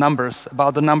observations about the numbers,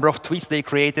 about the number of tweets they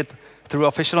created through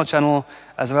official channel,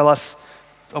 as well as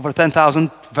over 10,000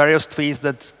 various tweets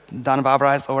that Dan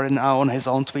Vavra has already now on his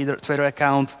own Twitter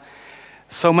account.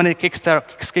 So many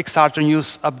Kickstarter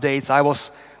news updates. I was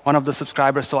one of the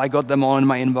subscribers, so I got them all in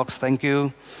my inbox. Thank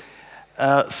you.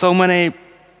 So many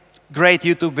great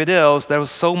YouTube videos. There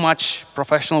was so much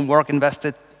professional work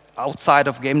invested outside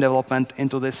of game development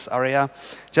into this area,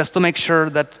 just to make sure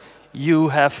that you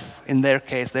have, in their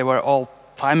case, they were all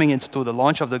timing into the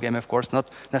launch of the game, of course,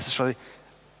 not necessarily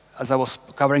as I was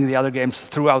covering the other games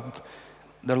throughout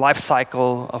the life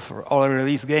cycle of all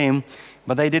release game,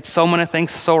 but they did so many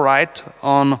things so right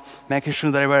on making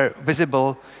sure they were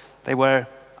visible. They were,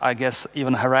 I guess,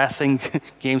 even harassing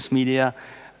games media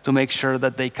to make sure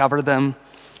that they cover them.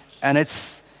 And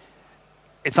it's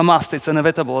a must, it's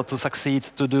inevitable to succeed,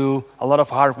 to do a lot of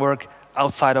hard work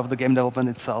outside of the game development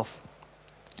itself.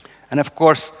 And of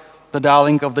course, the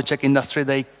darling of the Czech industry,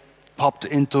 they popped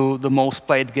into the most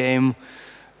played game,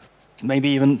 maybe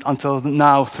even until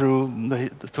now through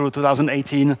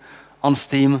 2018 on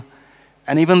Steam.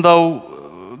 And even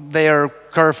though their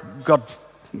curve got,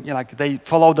 like they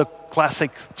followed the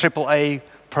classic AAA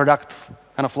product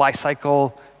kind of life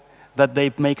cycle, that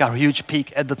they make a huge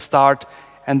peak at the start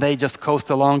and they just coast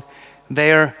along,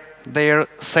 their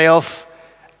sales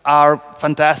are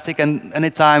fantastic, and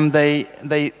anytime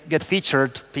they get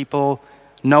featured, people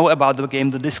know about the game.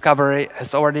 The discovery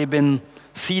has already been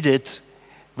seeded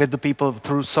with the people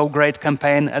through so great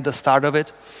campaign at the start of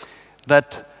it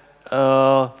that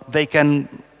they can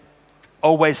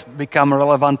always become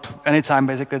relevant anytime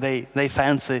basically they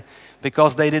fancy,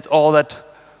 because they did all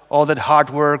that hard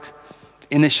work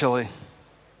initially.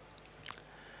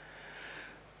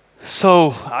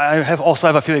 So I also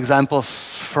have a few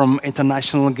examples from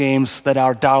international games that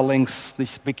are darlings,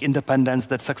 these big independents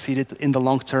that succeeded in the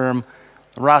long term.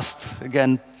 Rust,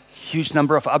 again, huge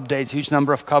number of updates, huge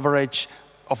number of coverage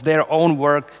of their own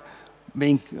work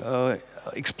being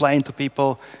explained to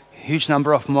people, huge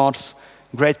number of mods,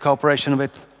 great cooperation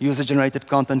with user-generated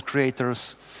content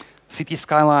creators. City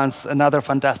Skylines, another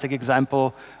fantastic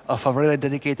example of a really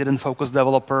dedicated and focused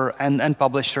developer and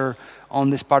publisher on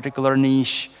this particular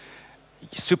niche.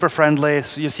 Super friendly,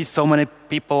 so you see so many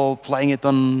people playing it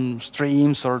on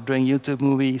streams or doing YouTube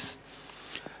movies.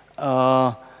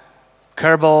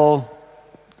 Kerbal,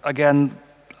 again,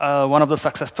 one of the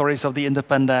success stories of the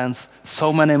independents.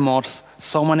 So many mods,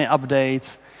 so many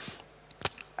updates.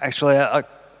 Actually, a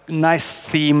nice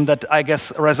theme that I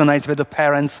guess resonates with the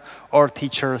parents or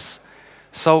teachers.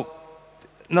 So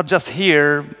not just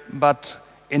here, but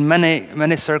in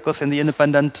many circles in the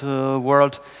independent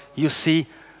world, you see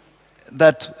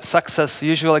that success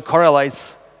usually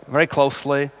correlates very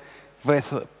closely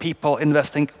with people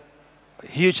investing a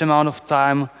huge amount of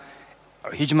time,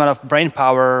 a huge amount of brain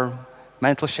power,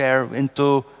 mental share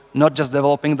into not just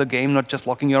developing the game, not just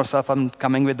locking yourself and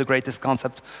coming with the greatest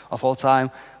concept of all time,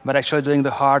 but actually doing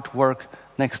the hard work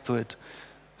next to it.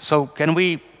 So can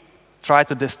we try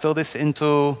to distill this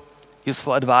into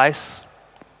useful advice?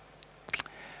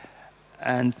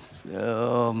 And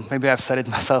maybe I've said it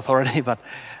myself already, but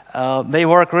they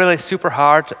work really super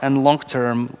hard and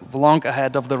long-term, long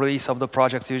ahead of the release of the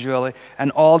projects usually,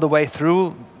 and all the way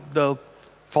through the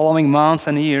following months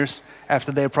and years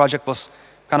after their project was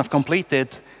kind of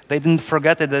completed. They didn't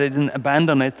forget it, they didn't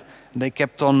abandon it. They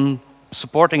kept on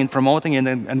supporting it, promoting it,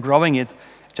 and growing it.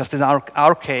 Just in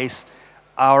our case,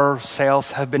 our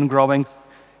sales have been growing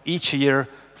each year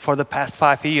for the past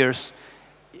 5 years.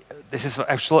 This is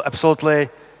actually absolutely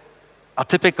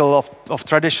atypical of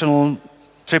traditional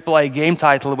AAA game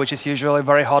title, which is usually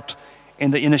very hot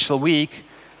in the initial week.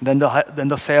 Then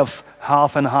the sales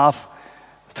half and half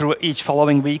through each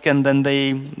following week, and then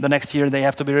the next year they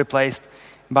have to be replaced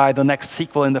by the next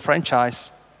sequel in the franchise.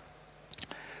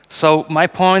 So my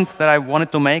point that I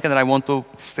wanted to make and that I want to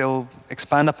still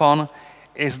expand upon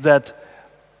is that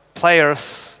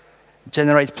players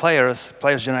generate players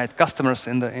generate customers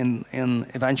in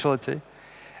eventuality,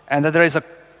 and that there is a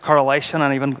correlation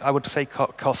and even I would say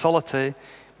causality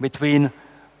between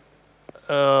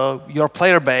your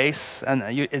player base and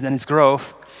its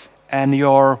growth and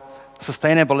your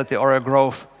sustainability or a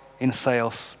growth in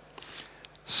sales.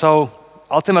 So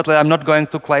ultimately, I'm not going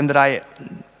to claim that I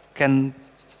can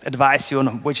advise you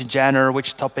on which genre,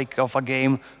 which topic of a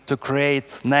game to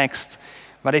create next.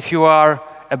 But if you are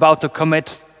about to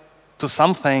commit to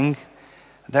something,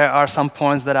 there are some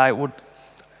points that I would,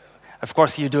 of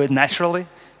course you do it naturally,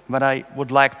 but I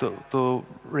would like to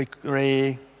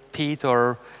repeat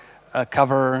or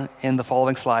cover in the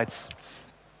following slides.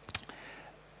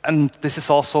 And this is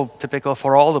also typical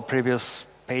for all the previous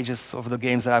pages of the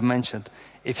games that I've mentioned.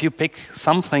 If you pick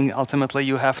something, ultimately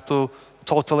you have to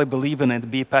totally believe in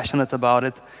it, be passionate about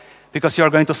it, because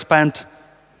you're going to spend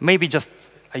maybe just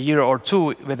a year or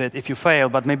two with it if you fail,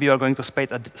 but maybe you're going to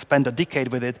spend a decade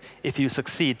with it if you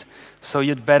succeed. So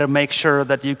you'd better make sure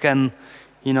that you can,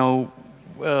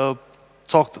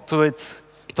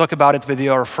 talk about it with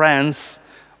your friends,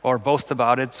 or boast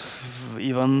about it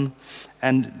even.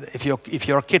 And if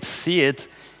your kids see it,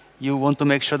 you want to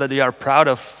make sure that you are proud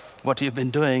of what you've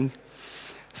been doing.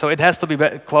 So it has to be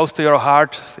close to your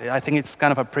heart. I think it's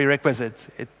kind of a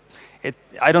prerequisite.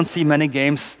 I don't see many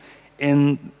games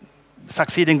in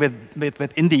succeeding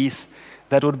with indies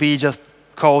that would be just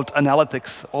called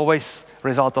analytics, always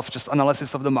result of just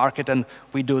analysis of the market, and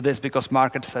we do this because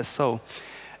market says so.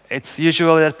 It's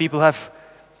usually that people have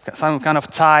some kind of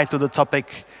tie to the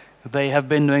topic. They have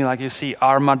been doing, like you see,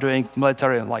 Arma doing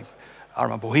military, like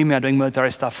Arma Bohemia doing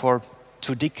military stuff for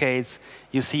 2 decades.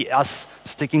 You see us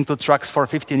sticking to trucks for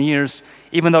 15 years.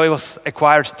 Even though it was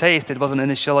acquired taste, it wasn't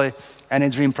initially any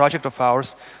dream project of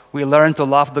ours. We learned to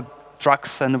love the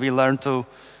trucks and we learned to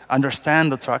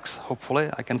understand the trucks, hopefully,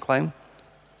 I can claim.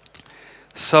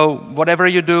 So whatever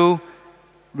you do,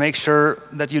 make sure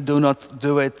that you do not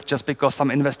do it just because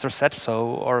some investor said so,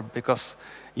 or because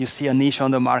you see a niche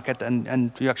on the market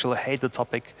and you actually hate the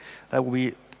topic. That would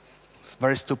be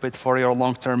very stupid for your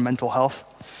long-term mental health.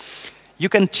 You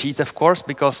can cheat, of course,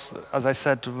 because, as I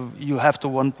said, you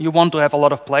want to have a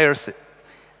lot of players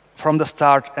from the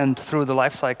start and through the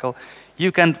life cycle.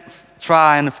 You can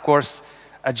try and, of course,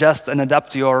 adjust and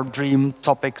adapt your dream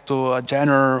topic to a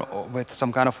genre with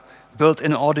some kind of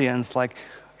built-in audience. Like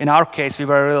in our case, we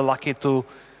were really lucky to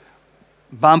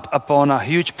bump upon a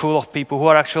huge pool of people who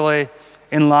are actually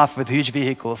in love with huge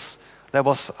vehicles. That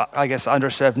was, I guess,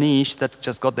 underserved niche that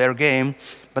just got their game.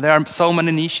 But there are so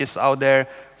many niches out there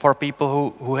for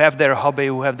people who have their hobby,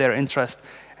 who have their interest,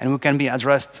 and who can be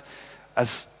addressed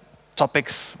as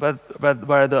topics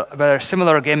where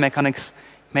similar game mechanics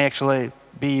may actually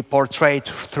be portrayed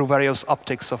through various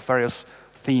optics of various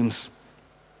themes.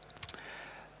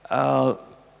 As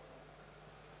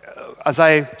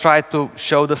I tried to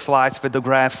show the slides with the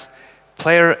graphs,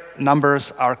 player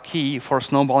numbers are key for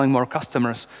snowballing more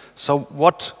customers. So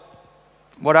what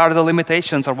are the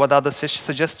limitations, or what are the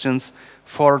suggestions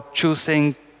for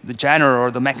choosing the genre or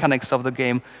the mechanics of the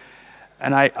game?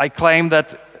 And I claim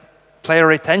that player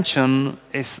retention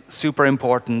is super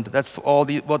important. That's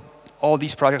what all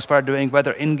these projects are doing,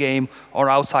 whether in-game or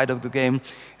outside of the game.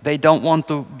 They don't want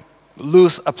to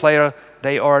lose a player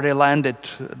they already landed,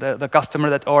 the customer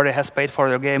that already has paid for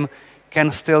your game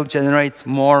can still generate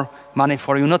more money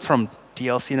for you, not from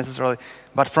DLC necessarily,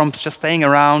 but from just staying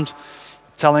around,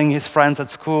 telling his friends at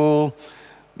school,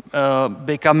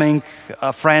 becoming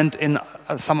a friend in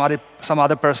some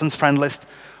other person's friend list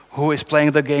who is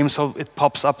playing the game, so it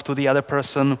pops up to the other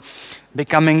person,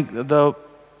 becoming the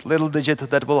little digit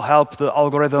that will help the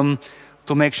algorithm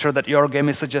to make sure that your game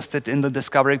is suggested in the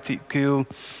discovery queue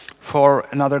for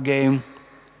another game.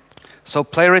 So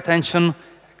player retention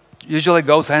usually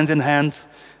goes hand in hand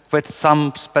with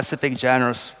some specific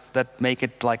genres that make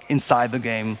it like inside the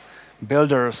game.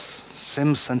 Builders,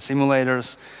 sims and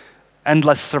simulators,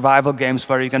 endless survival games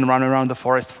where you can run around the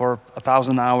forest for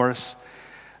 1,000 hours.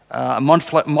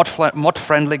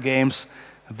 Mod-friendly games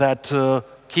that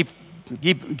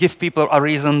give people a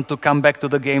reason to come back to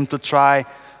the game to try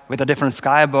with a different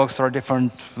skybox or a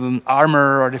different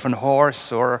armor or a different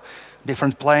horse or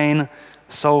different plane.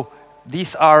 So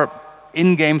these are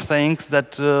in-game things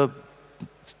that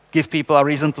give people a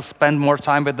reason to spend more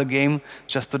time with the game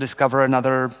just to discover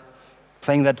another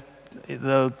thing that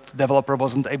the developer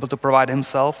wasn't able to provide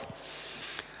himself.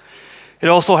 It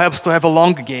also helps to have a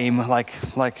long game, like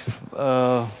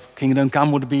Kingdom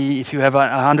Come would be. If you have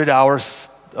 100 hours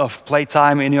of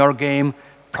playtime in your game,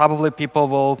 probably people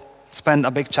will spend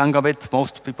a big chunk of it,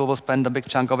 most people will spend a big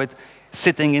chunk of it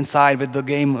sitting inside with the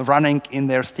game running in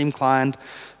their Steam client.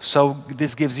 So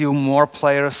this gives you more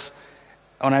players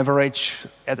on average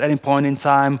at any point in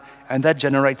time, and that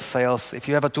generates sales. If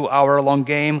you have a 2-hour-long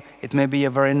game, it may be a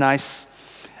very nice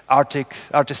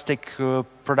artistic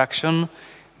production,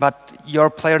 but your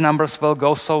player numbers will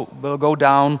go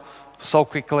down so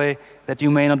quickly that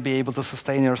you may not be able to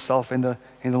sustain yourself in the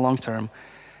long term.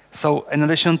 So in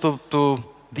addition to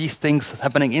these things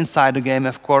happening inside the game,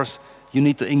 of course, you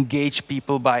need to engage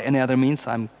people by any other means.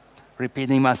 I'm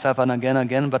repeating myself and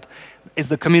again, but it's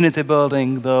the community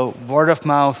building, the word of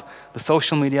mouth, the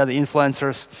social media, the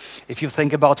influencers. If you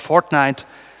think about Fortnite,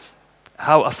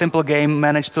 how a simple game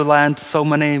managed to land so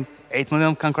many 8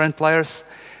 million concurrent players,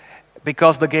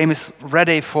 because the game is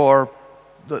ready for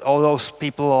all those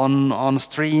people on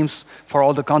streams, for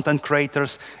all the content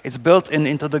creators. It's built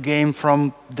into the game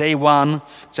from day one,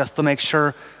 just to make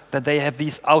sure that they have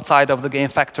these outside of the game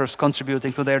factors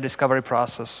contributing to their discovery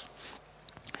process.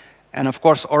 And of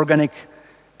course, organic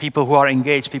people who are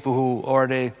engaged, people who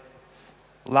already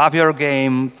love your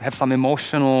game, have some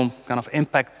emotional kind of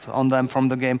impact on them from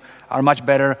the game, are much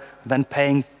better than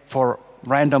paying for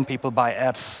random people by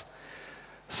ads.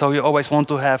 So you always want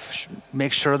to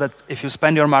make sure that if you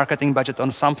spend your marketing budget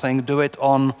on something, do it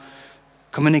on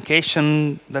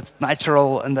communication that's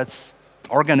natural and that's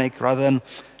organic, rather than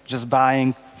just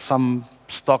buying some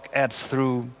stock ads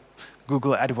through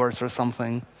Google AdWords or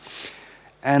something.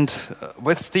 And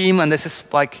with Steam, and this is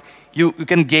like, you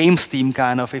can game Steam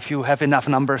kind of if you have enough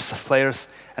numbers of players,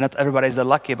 and not everybody is that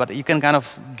lucky, but you can kind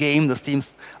of game the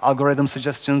Steam's algorithm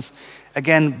suggestions,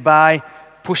 again, by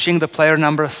pushing the player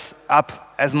numbers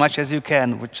up as much as you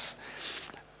can, which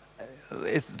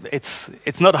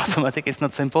it's not automatic, it's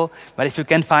not simple, but if you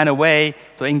can find a way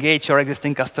to engage your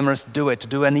existing customers, do it.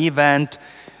 Do an event,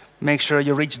 make sure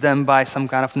you reach them by some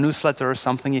kind of newsletter or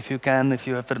something if you can, if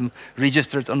you have them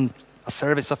registered on a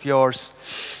service of yours.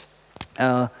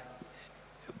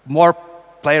 More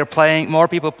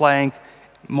people playing,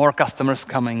 more customers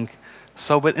coming.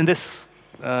 So in this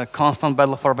constant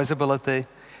battle for visibility,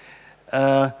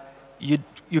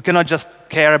 you cannot just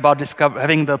care about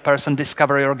having the person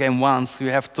discover your game once.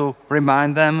 You have to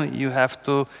remind them, you have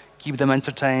to keep them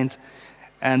entertained,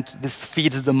 and this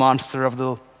feeds the monster of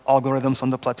the algorithms on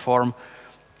the platform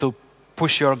to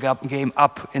push your game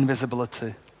up in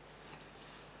visibility.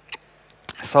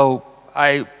 So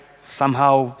I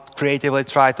somehow creatively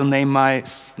try to name my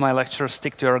lecture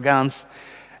 "Stick to Your Guns,"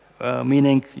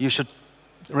 meaning you should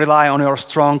rely on your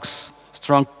strengths,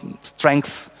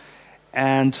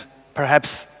 and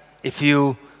perhaps if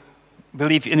you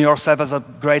believe in yourself as a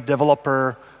great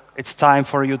developer, it's time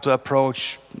for you to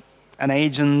approach an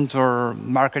agent or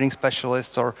marketing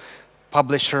specialist or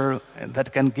publisher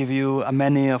that can give you a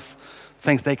menu of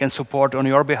things they can support on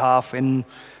your behalf in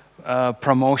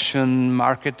promotion,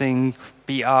 marketing,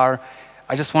 PR.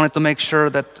 I just wanted to make sure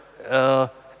that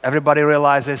everybody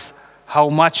realizes how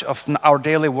much of our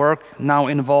daily work now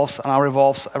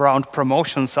revolves around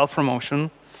promotion,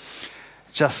 self-promotion,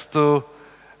 just to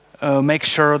make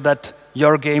sure that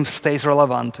your game stays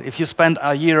relevant. If you spend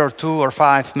a year or 2 or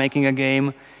 5 making a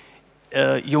game,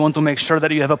 you want to make sure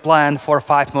that you have a plan for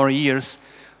 5 more years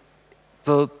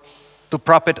to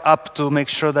prop it up, to make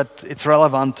sure that it's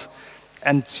relevant.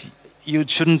 And you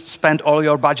shouldn't spend all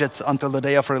your budget until the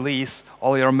day of release,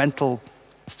 all your mental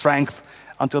strength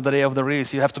until the day of the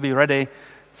release. You have to be ready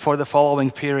for the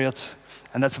following period.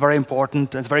 And that's very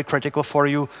important. It's very critical for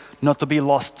you not to be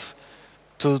lost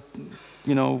to,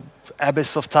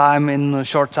 abyss of time in a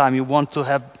short time. You want to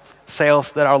have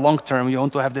sales that are long-term. You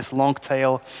want to have this long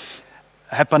tail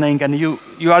happening, and you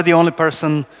are the only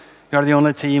person, you are the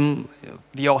only team,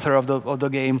 the author of the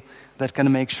game that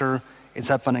can make sure it's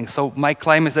happening. So my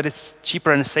claim is that it's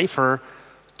cheaper and safer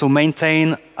to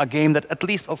maintain a game that at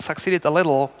least succeeded a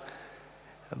little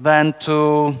than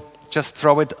to just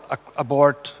throw it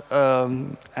aboard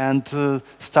and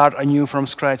start anew from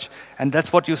scratch. And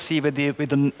that's what you see with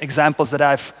the examples that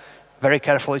I've very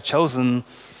carefully chosen,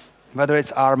 whether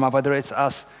it's Arma, whether it's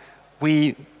us.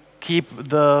 We keep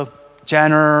the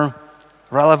genre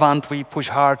relevant. We push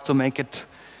hard to make it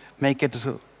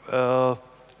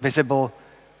visible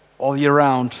all year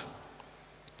round.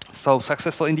 So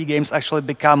successful indie games actually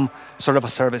become sort of a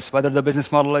service, whether the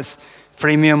business model is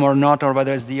freemium or not, or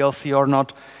whether it's DLC or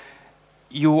not.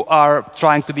 You are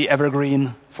trying to be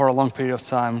evergreen for a long period of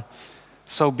time.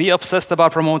 So be obsessed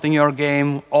about promoting your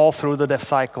game all through the dev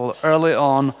cycle, early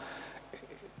on,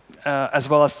 as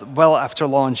well as well after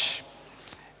launch.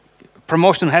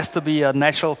 Promotion has to be a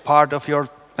natural part of your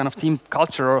kind of team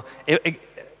culture, or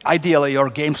ideally your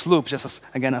game's loop. Just as,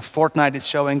 again, as Fortnite is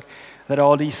showing that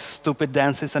all these stupid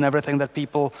dances and everything that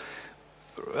people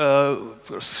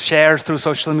share through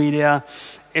social media,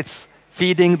 it's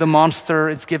feeding the monster,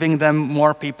 it's giving them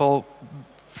more people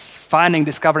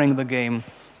discovering the game.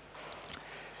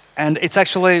 And it's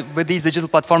actually, with these digital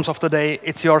platforms of today,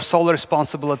 it's your sole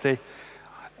responsibility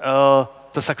to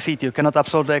succeed. You cannot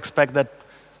absolutely expect that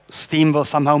Steam will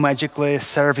somehow magically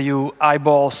serve you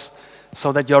eyeballs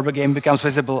so that your game becomes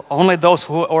visible. Only those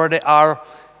who already are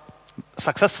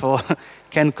successful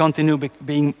can continue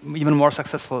being even more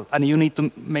successful. And you need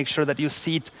to make sure that you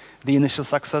seed the initial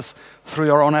success through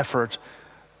your own effort.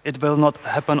 It will not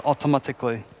happen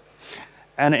automatically.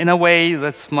 And in a way,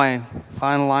 that's my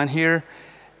final line here,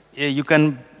 you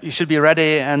should be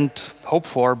ready and hope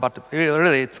for, but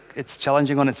really it's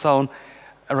challenging on its own,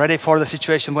 ready for the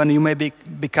situation when you may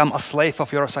become a slave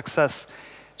of your success,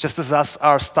 just as us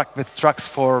are stuck with trucks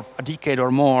for a decade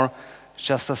or more,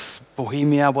 just as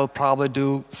Bohemia will probably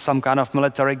do some kind of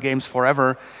military games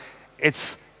forever.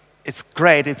 It's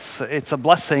great, it's a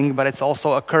blessing, but it's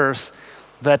also a curse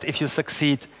that if you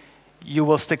succeed, you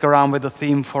will stick around with the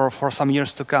theme for some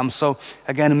years to come. So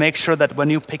again, make sure that when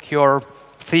you pick your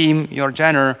theme, your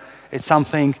genre, it's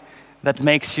something that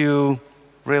makes you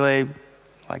really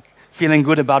feeling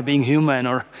good about being human,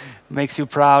 or makes you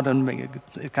proud, and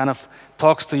it kind of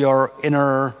talks to your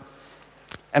inner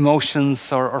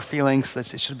emotions or feelings.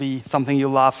 That it should be something you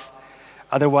love.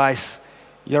 Otherwise,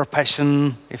 your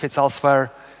passion, if it's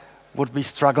elsewhere, would be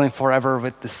struggling forever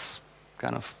with this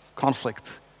kind of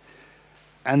conflict.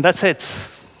 And that's it.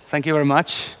 Thank you very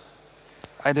much.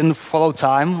 I didn't follow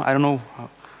time. I don't know.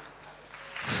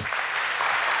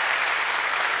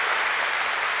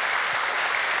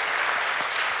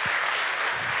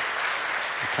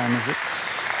 What time is it?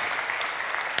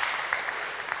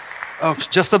 Oh,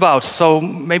 just about. So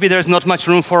maybe there's not much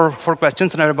room for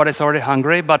questions and everybody's already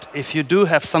hungry, but if you do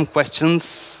have some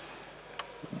questions,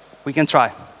 we can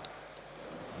try.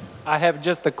 I have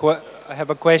just a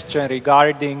question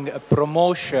regarding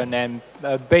promotion and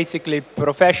basically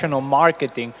professional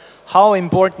marketing. How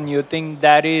important you think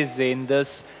that is in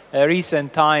this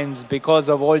recent times because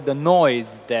of all the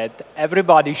noise that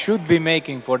everybody should be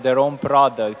making for their own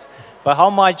products? But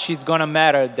how much it's going to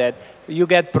matter that you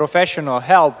get professional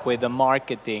help with the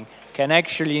marketing? Can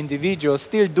actually individuals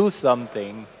still do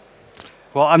something?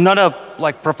 Well, I'm not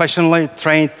a professionally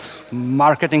trained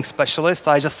marketing specialist.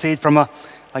 I just see it from a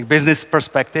business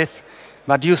perspective.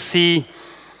 But you see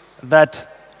that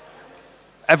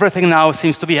everything now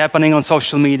seems to be happening on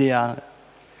social media.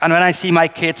 And when I see my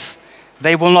kids,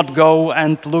 they will not go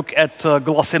and look at a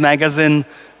glossy magazine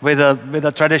with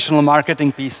a traditional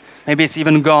marketing piece. Maybe it's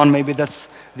even gone. Maybe that's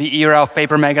the era of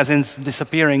paper magazines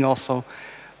disappearing also.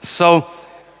 So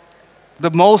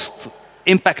the most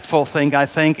impactful thing, I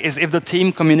think, is if the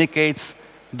team communicates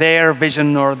their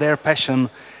vision or their passion.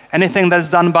 Anything that's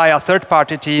done by a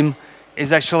third-party team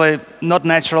is actually not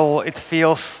natural. It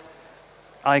feels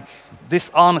like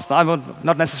dishonest.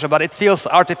 Not necessarily, but it feels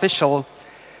artificial.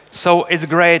 So it's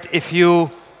great if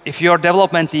your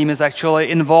development team is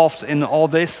actually involved in all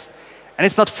this. And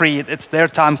it's not free. It's their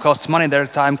time costs money. Their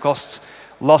time costs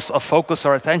loss of focus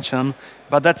or attention.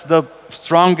 But that's the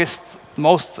strongest,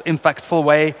 most impactful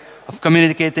way of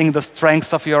communicating the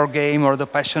strengths of your game or the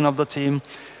passion of the team.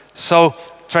 So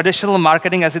traditional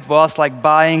marketing as it was, like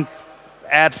buying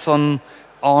ads on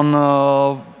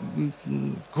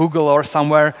Google or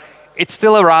somewhere, it's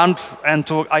still around, and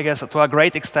I guess to a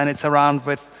great extent it's around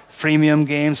with freemium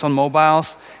games on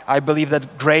mobiles. I believe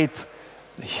that great,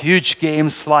 huge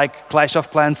games like Clash of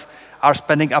Clans are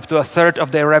spending up to a third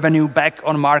of their revenue back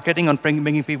on marketing, on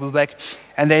bringing people back,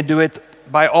 and they do it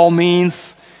by all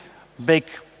means, big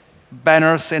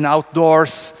banners in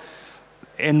outdoors,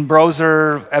 in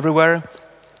browser, everywhere.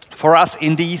 For us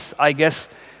indies, I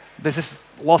guess this is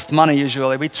lost money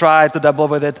usually. We try to double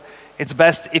with it. It's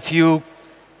best if you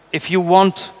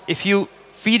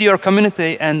feed your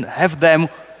community and have them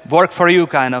work for you,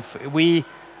 kind of. We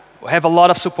have a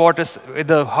lot of supporters with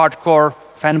the hardcore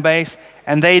fan base,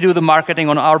 and they do the marketing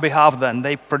on our behalf then.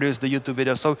 They produce the YouTube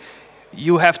videos. So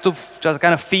you have to just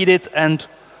kind of feed it and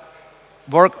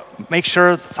make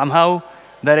sure somehow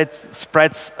that it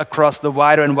spreads across the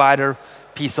wider and wider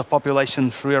piece of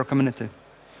population through your community.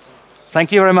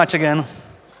 Thank you very much again.